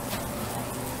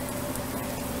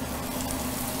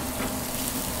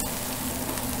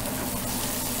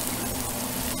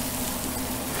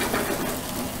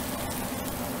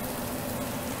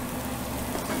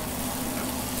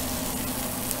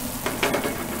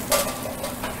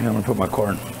 Yeah, I'm gonna put my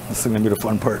corn. This is gonna be the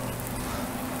fun part. Corn,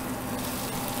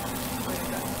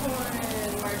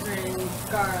 margarine,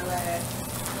 garlic,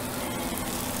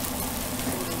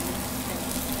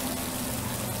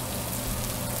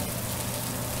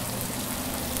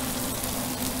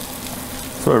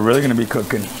 So we're really gonna be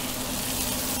cooking.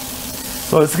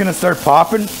 So it's gonna start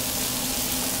popping. As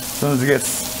soon as it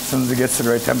gets to the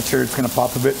right temperature, it's gonna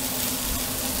pop a bit.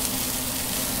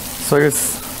 So I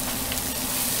guess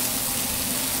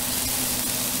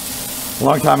a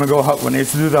long time ago, when I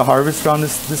used to do the harvest around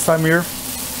this time of year,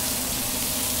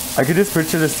 I could just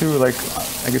picture this too. Like,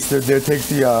 I guess they'd take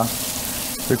the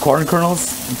corn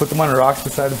kernels and put them on the rocks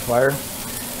beside the fire,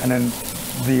 and then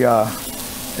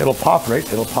it'll pop, right?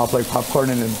 It'll pop like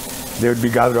popcorn, and then they would be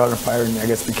gathered around the fire, and I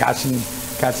guess be catching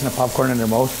the popcorn in their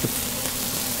mouth.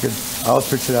 I always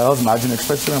picture that. I always imagine,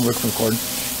 especially when I'm working with corn.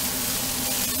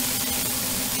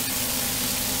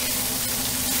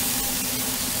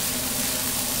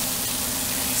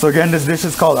 So again, this dish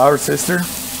is called Our Sister.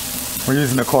 We're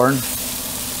using the corn,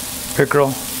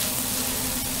 pickerel,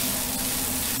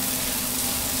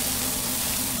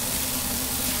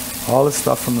 all the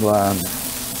stuff from the land.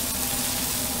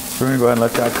 So we're gonna go ahead and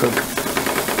let that cook.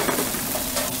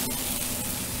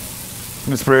 I'm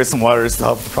gonna spray some water just to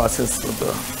help the process of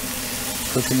the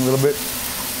cooking a little bit.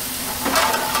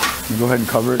 Go ahead and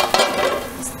cover it.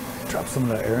 Just drop some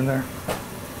of that air in there.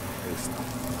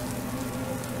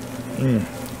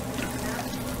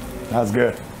 That's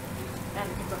good. and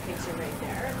the pickle cakes are right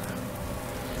there.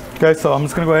 Okay, so I'm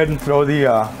just gonna go ahead and throw the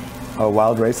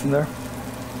wild rice in there.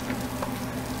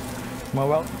 My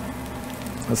wild.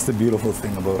 That's the beautiful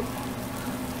thing about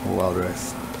wild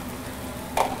rice.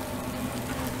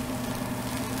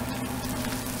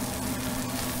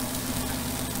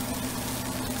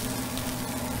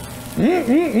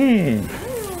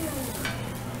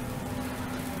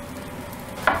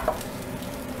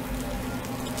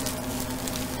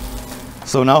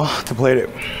 So now to plate it.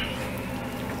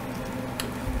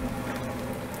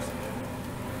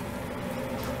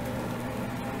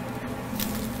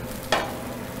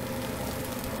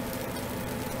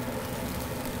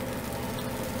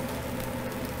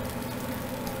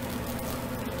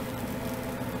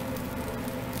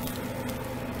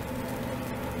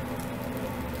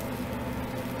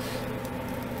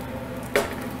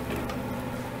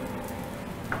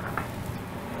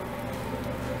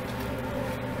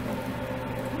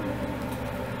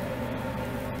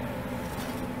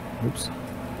 Oops.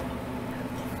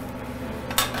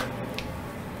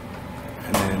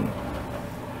 And then I'm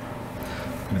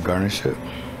gonna garnish it.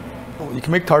 Oh, you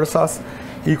can make tartar sauce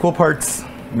equal parts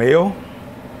mayo,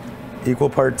 equal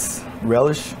parts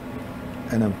relish,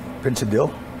 and a pinch of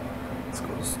dill. This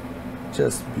goes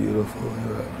just beautiful. Look at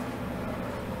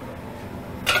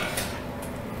that.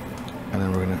 And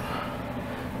then we're gonna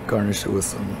garnish it with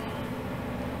some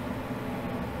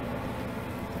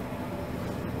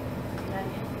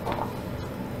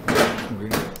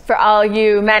For all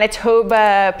you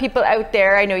Manitoba people out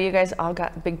there, I know you guys all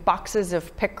got big boxes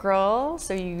of pickerel,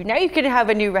 so now you can have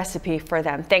a new recipe for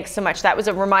them. Thanks so much. That was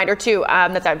a reminder too,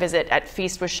 that visit at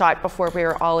Feast was shot before we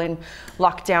were all in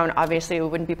lockdown. Obviously it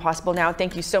wouldn't be possible now.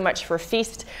 Thank you so much for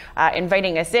Feast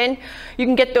inviting us in. You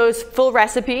can get those full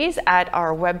recipes at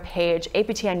our webpage,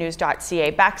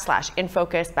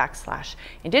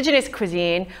 aptnnews.ca/infocus/Indigenous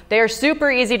cuisine. They are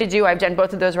super easy to do. I've done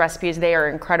both of those recipes. They are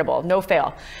incredible, no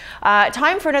fail.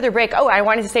 Time for another break. Oh, I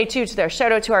wanted to say too,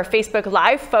 shout out to our Facebook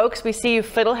Live folks. We see you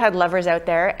fiddlehead lovers out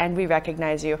there and we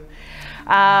recognize you.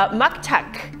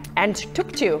 Muktuk and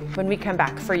Tuktu when we come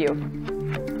back for you.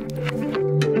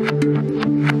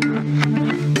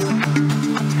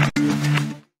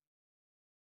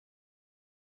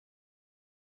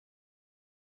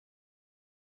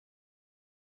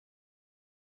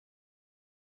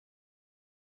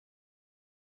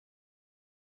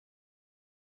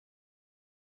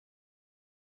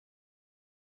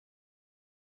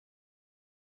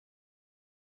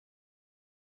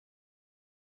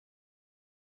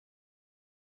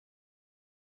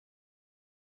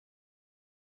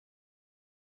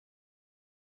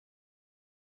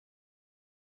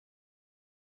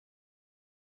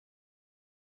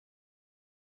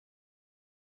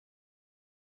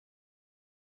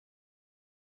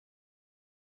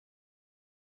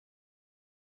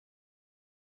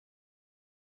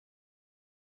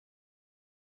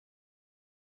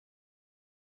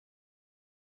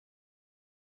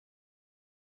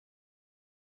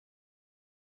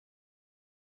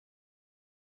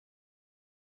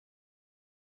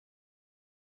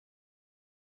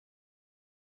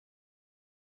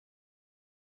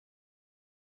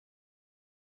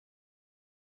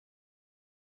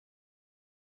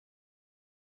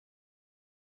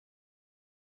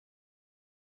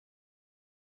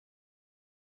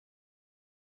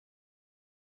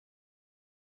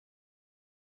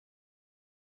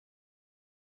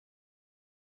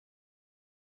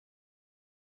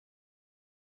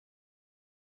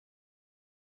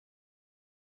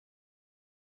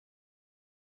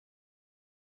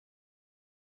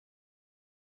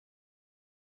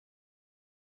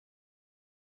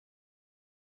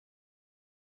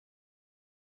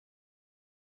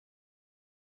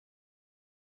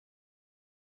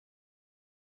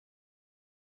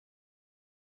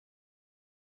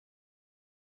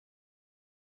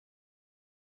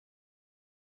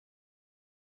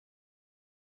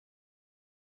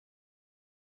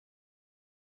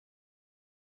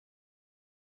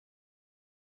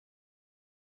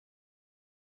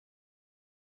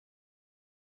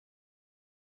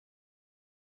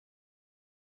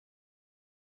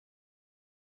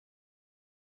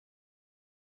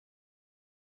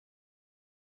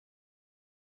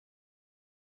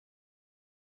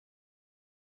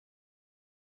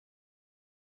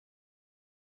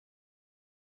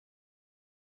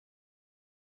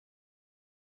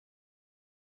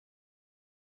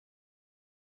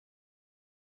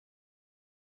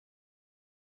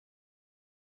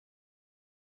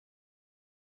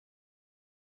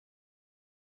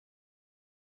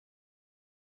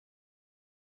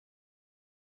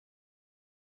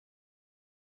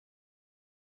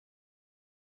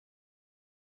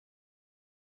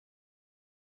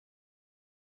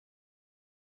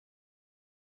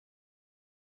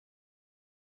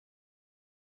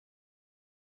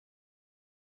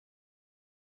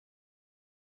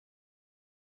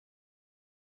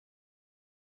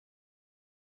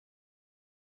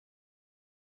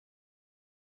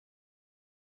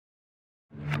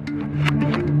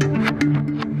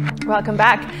 Welcome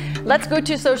back. Let's go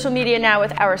to social media now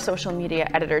with our social media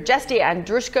editor, Jesti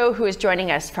Andrushko, who is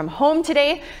joining us from home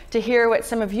today to hear what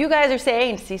some of you guys are saying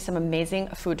and to see some amazing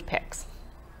food pics.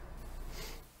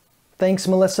 Thanks,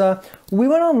 Melissa. We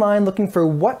went online looking for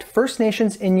what First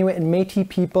Nations, Inuit, and Métis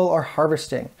people are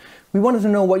harvesting. We wanted to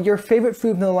know what your favorite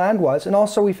food in the land was, and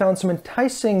also we found some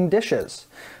enticing dishes.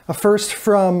 First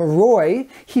from Roy,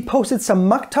 he posted some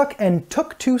muktuk and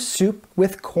tuktu soup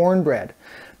with cornbread.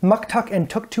 Muktuk and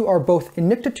tuktu are both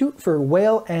Inuktitut for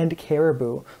whale and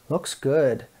caribou. Looks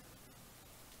good.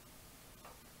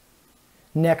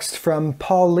 Next from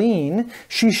Pauline,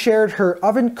 she shared her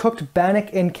oven-cooked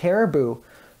bannock and caribou.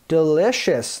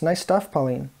 Delicious. Nice stuff,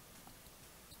 Pauline.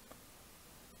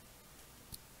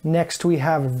 Next we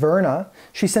have Verna.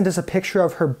 She sent us a picture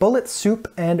of her bullet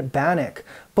soup and bannock.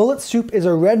 Bullet soup is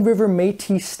a Red River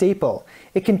Métis staple.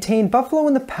 It contained buffalo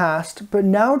in the past, but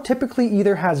now typically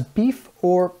either has beef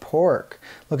or pork.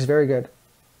 Looks very good.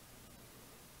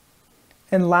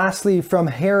 And lastly, from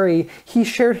Harry, he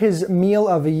shared his meal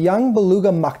of young beluga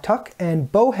muktuk and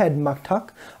bowhead muktuk,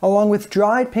 along with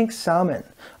dried pink salmon.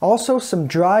 Also some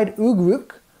dried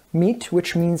ugruk meat,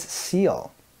 which means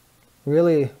seal.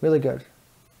 Really, really good.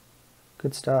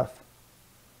 Good stuff.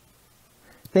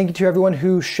 Thank you to everyone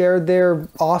who shared their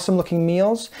awesome looking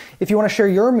meals. If you want to share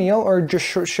your meal or just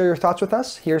share your thoughts with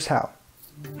us, here's how.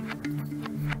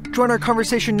 Join our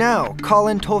conversation now. Call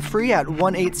in toll free at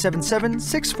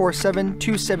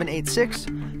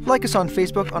 1-877-647-2786. Like us on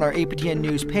Facebook on our APTN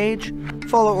News page.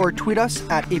 Follow or tweet us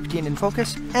at APTN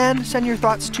InFocus. And send your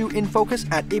thoughts to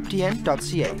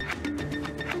infocus@aptn.ca.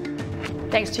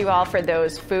 Thanks to you all for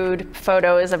those food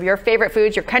photos of your favorite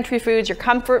foods, your country foods, your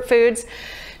comfort foods.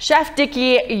 Chef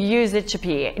Dickie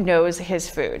Uzichipi knows his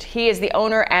food. He is the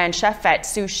owner and chef at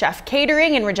Sous Chef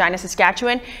Catering in Regina,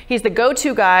 Saskatchewan. He's the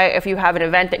go-to guy if you have an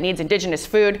event that needs Indigenous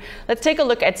food. Let's take a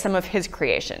look at some of his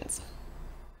creations.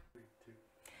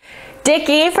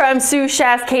 Dickie from Sous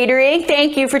Chef Catering,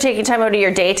 thank you for taking time out of your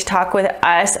day to talk with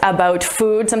us about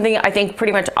food, something I think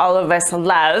pretty much all of us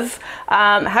love.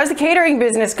 How's the catering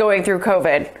business going through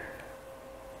COVID?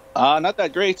 Not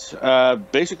that great.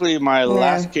 Basically, my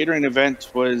last catering event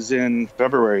was in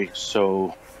February,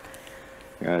 so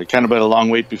kind of been a long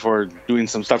wait before doing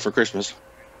some stuff for Christmas.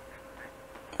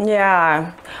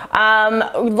 Yeah.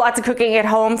 Lots of cooking at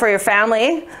home for your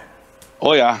family?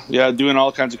 Oh, yeah. Yeah, doing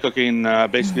all kinds of cooking.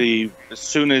 Basically, as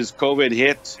soon as COVID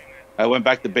hit, I went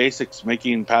back to basics,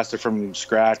 making pasta from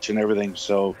scratch and everything.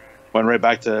 So went right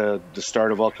back to the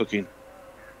start of all cooking.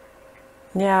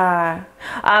 Yeah.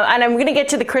 And I'm going to get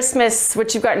to the Christmas,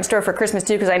 what you've got in store for Christmas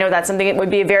too, because I know that's something that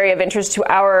would be very of interest to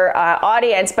our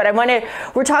audience. But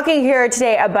we're talking here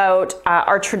today about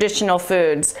our traditional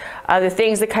foods, the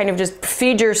things that kind of just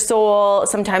feed your soul.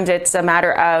 Sometimes it's a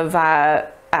matter of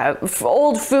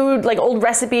old food, like old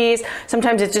recipes.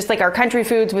 Sometimes it's just like our country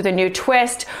foods with a new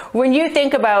twist. When you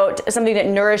think about something that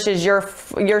nourishes your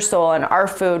soul and our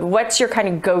food, what's your kind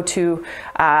of go-to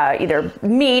either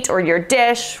meat or your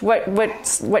dish? What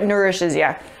nourishes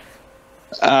you?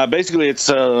 Basically,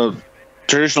 it's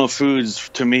traditional foods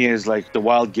to me is like the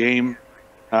wild game,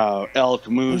 elk,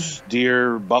 moose,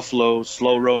 deer, buffalo,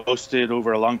 slow roasted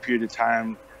over a long period of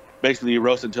time. Basically, you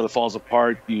roast it until it falls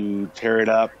apart. You tear it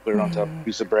up, put it on top of a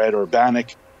piece of bread or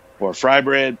bannock or fry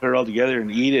bread, put it all together and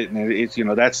eat it. And it's,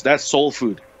 that's soul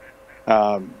food.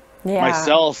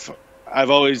 Myself,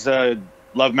 I've always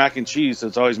loved mac and cheese. So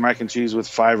it's always mac and cheese with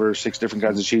 5 or 6 different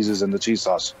kinds of cheeses and the cheese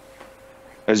sauce.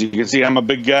 As you can see, I'm a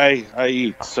big guy. I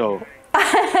eat, so.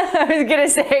 I was going to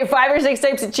say 5 or 6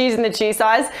 types of cheese in the cheese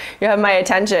sauce. You have my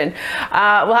attention.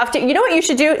 We'll have to, you know what you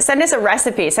should do? Send us a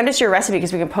recipe. Send us your recipe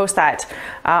because we can post that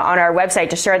on our website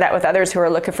to share that with others who are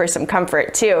looking for some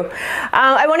comfort too.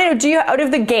 I want to know, out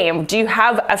of the game, do you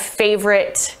have a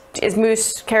favorite? Is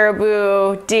moose,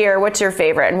 caribou, deer, what's your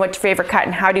favorite? And what's your favorite cut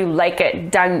and how do you like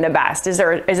it done the best? Is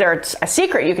there a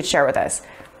secret you could share with us?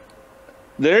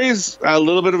 There is a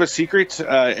little bit of a secret.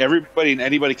 Everybody and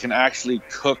anybody can actually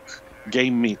cook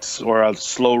game meats or a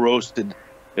slow roasted.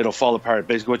 It'll fall apart.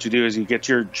 Basically what you do is you get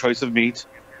your choice of meat,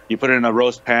 you put it in a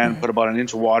roast pan, put about 1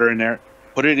 inch of water in there,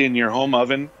 put it in your home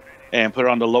oven and put it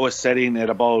on the lowest setting at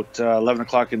about 11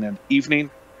 o'clock in the evening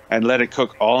and let it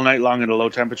cook all night long at a low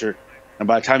temperature. And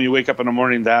by the time you wake up in the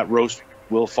morning, that roast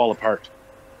will fall apart.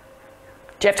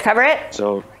 Do you have to cover it?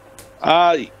 So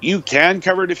you can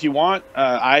cover it if you want.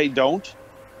 I don't.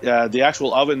 The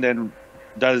actual oven then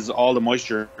does all the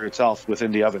moisture itself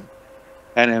within the oven.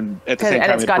 And then at the same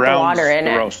time, it browns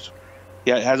the roast.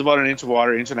 Yeah, it has about 1 inch of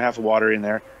water, 1.5 inches of water in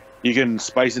there. You can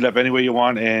spice it up any way you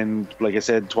want. And like I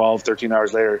said, 12, 13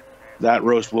 hours later, that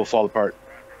roast will fall apart.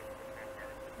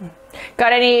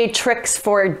 Got any tricks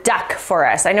for duck for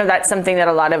us? I know that's something that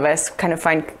a lot of us kind of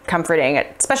find comforting,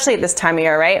 especially at this time of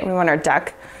year, right? We want our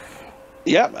duck.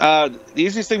 Yeah, the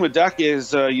easiest thing with duck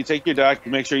is you take your duck,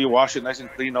 make sure you wash it nice and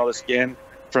clean, all the skin.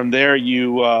 From there,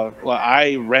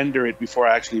 I render it before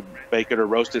I actually bake it or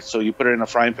roast it. So you put it in a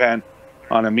frying pan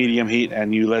on a medium heat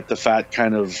and you let the fat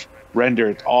kind of render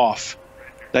it off.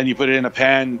 Then you put it in a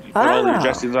pan, you put all the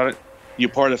dressings on it. You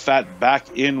pour the fat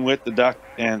back in with the duck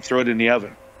and throw it in the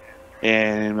oven.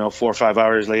 And 4 or 5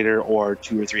 hours later, or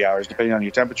 2 or 3 hours, depending on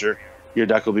your temperature, your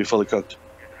duck will be fully cooked.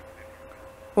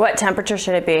 What temperature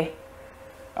should it be?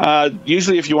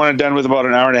 Usually if you want it done with about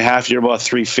 1.5 hours, you're about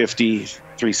 350,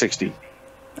 360.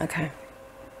 Okay.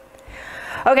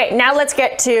 Okay, now let's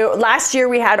get to, last year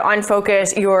we had on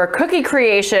Focus your cookie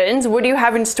creations. What do you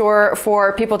have in store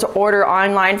for people to order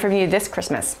online from you this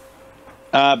Christmas?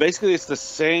 Basically, it's the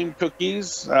same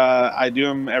cookies. I do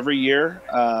them every year.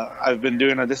 I've been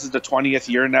doing it. This is the 20th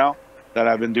year now that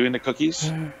I've been doing the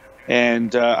cookies.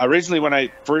 And originally, when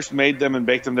I first made them and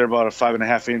baked them, they're about a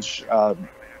 5.5-inch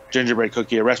gingerbread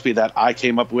cookie, a recipe that I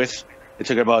came up with. It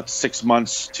took about 6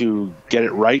 months to get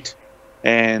it right.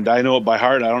 And I know it by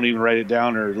heart. I don't even write it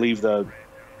down or leave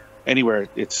anywhere.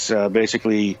 It's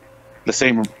basically the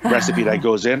same recipe that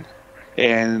goes in.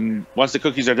 And once the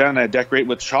cookies are done, I decorate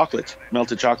with chocolate,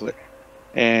 melted chocolate.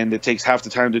 And it takes half the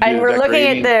time to do the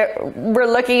decorating. We're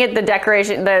looking at the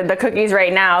decoration, the cookies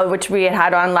right now, which we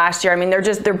had on last year. I mean,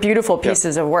 they're beautiful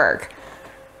pieces of work.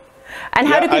 And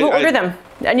how do people order them?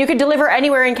 And you can deliver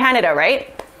anywhere in Canada,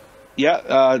 right?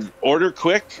 Yeah, order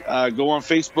quick. Go on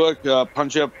Facebook,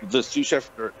 punch up the sous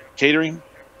chef or catering,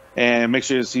 and make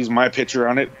sure it sees my picture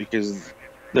on it, because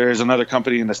there is another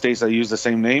company in the States that use the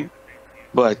same name.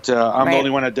 But I'm the only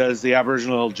one that does the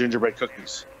Aboriginal gingerbread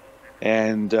cookies.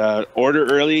 And order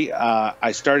early.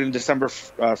 I start in December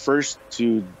 1st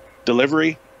to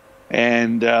delivery.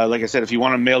 And like I said, if you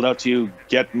want them mailed out to you,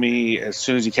 get me as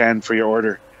soon as you can for your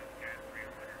order.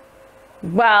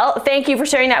 Well, thank you for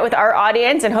sharing that with our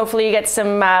audience, and hopefully you get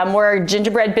some more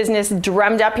gingerbread business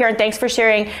drummed up here. And thanks for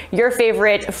sharing your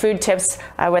favorite food tips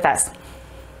with us.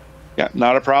 Yeah,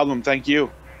 not a problem. Thank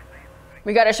you.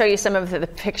 We got to show you some of the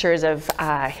pictures of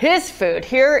his food.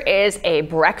 Here is a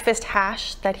breakfast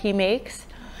hash that he makes,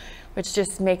 which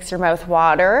just makes your mouth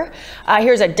water.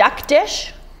 Here's a duck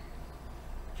dish.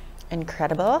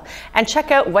 Incredible. And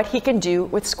check out what he can do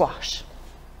with squash.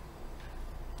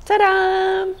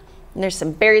 Ta-da! And there's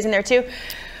some berries in there too.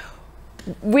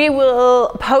 We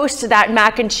will post that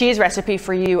mac and cheese recipe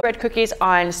for you, bread cookies,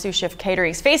 on Sous Chef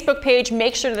Catering's Facebook page.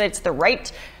 Make sure that it's the right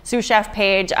sous chef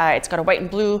page. It's got a white and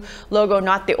blue logo,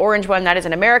 not the orange one. That is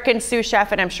an American sous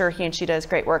chef, and I'm sure he and she does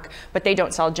great work, but they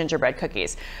don't sell gingerbread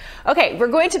cookies. Okay, we're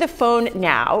going to the phone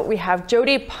now. We have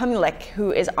Jody Pumlik,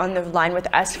 who is on the line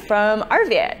with us from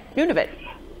Arvia, Nunavut.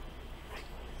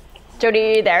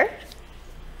 Jody, there?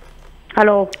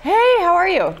 Hello. Hey, how are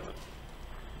you?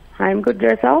 I'm good.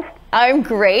 Yourself? I'm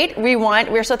great.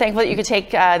 We're so thankful that you could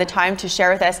take the time to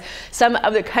share with us some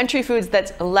of the country foods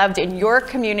that's loved in your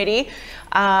community.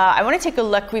 I want to take a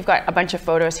look. We've got a bunch of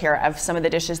photos here of some of the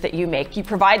dishes that you make. You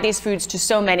provide these foods to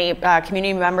so many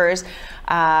community members.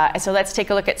 So let's take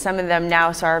a look at some of them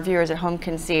now so our viewers at home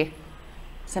can see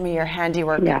some of your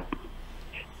handiwork. Yeah.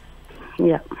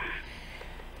 Yeah.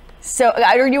 So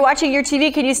are you watching your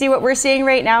TV? Can you see what we're seeing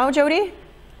right now, Jody?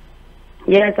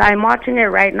 Yes, I'm watching it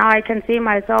right now. I can see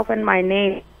myself and my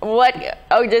name. What?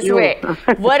 Oh, just You. wait.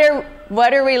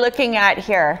 What are we looking at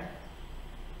here?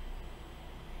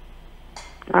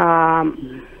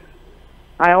 I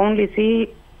only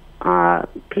see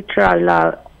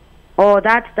picture. Oh,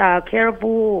 that's the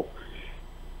caribou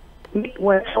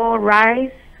with all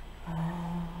rice.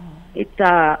 It's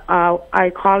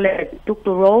I call it tuk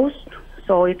roast.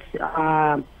 So it's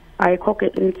I cook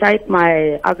it inside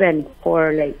my oven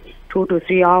for like 2 to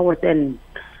 3 hours, and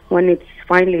when it's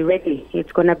finally ready,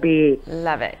 it's gonna be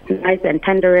love it, nice and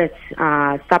tender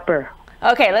as supper.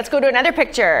 Okay, let's go to another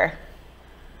picture.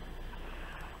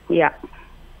 Yeah.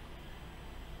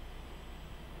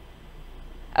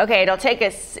 Okay, it'll take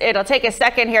a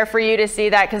second here for you to see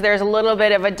that because there's a little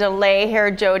bit of a delay here,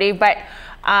 Jody, but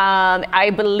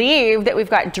I believe that we've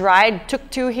got dried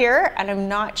tuktu here, and I'm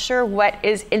not sure what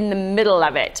is in the middle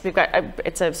of it. We've got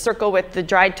it's a circle with the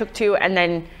dried tuktu and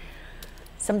then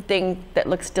something that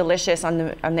looks delicious on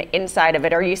the inside of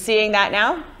it. Are you seeing that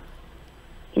now?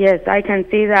 Yes, I can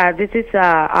see that. This is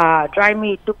dry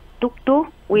meat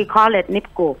tuktu. We call it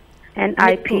nipku,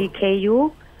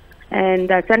 Nipku. And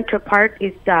the center part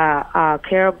is the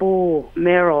caribou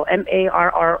marrow,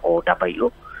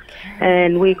 marrow.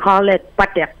 And we call it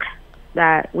patek,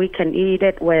 that we can eat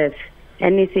it with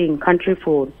anything, country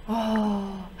food.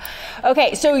 Oh,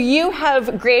 okay. So you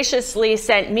have graciously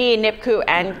sent me nipku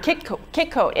and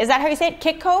kitko. Is that how you say it?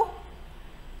 Kitko?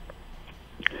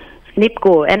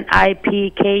 Nipku,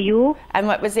 Nipku. And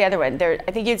what was the other one?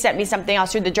 I think you'd sent me something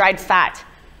else through the dried fat.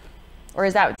 Or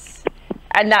is that?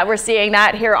 And that we're seeing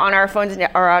that here on our phones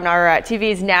or on our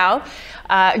TVs now.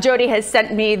 Jody has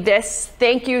sent me this.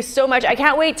 Thank you so much. I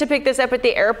can't wait to pick this up at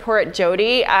the airport,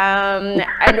 Jody. And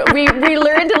we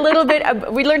learned a little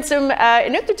bit. We learned some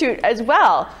Inuktitut as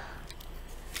well.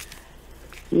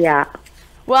 Yeah.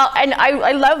 Well, and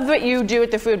I love what you do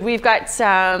with the food. We've got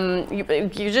some.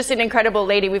 You're just an incredible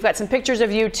lady. We've got some pictures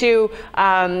of you too,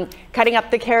 cutting up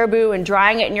the caribou and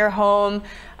drying it in your home.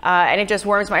 And it just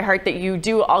warms my heart that you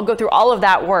do. I'll go through all of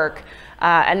that work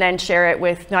and then share it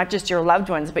with not just your loved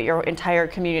ones, but your entire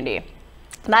community.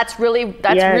 That's really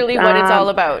what it's all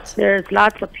about. There's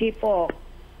lots of people.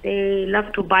 They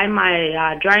love to buy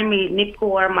my dry meat nipku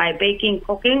or my baking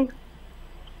cooking.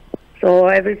 So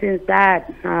ever since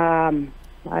that,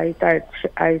 I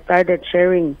started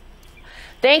sharing.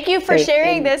 Thank you for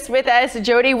sharing this with us,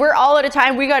 Jody. We're all out of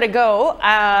time. We got to go.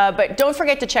 But don't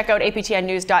forget to check out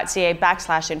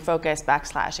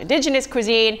aptnnews.ca/infocus/Indigenous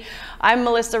cuisine. I'm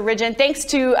Melissa Ridgen. Thanks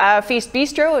to Feast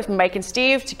Bistro with Mike and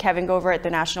Steve, to Kevin Gover at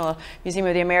the National Museum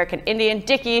of the American Indian,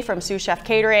 Dickie from Sous Chef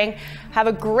Catering. Have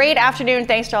a great afternoon.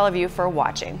 Thanks to all of you for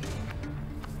watching.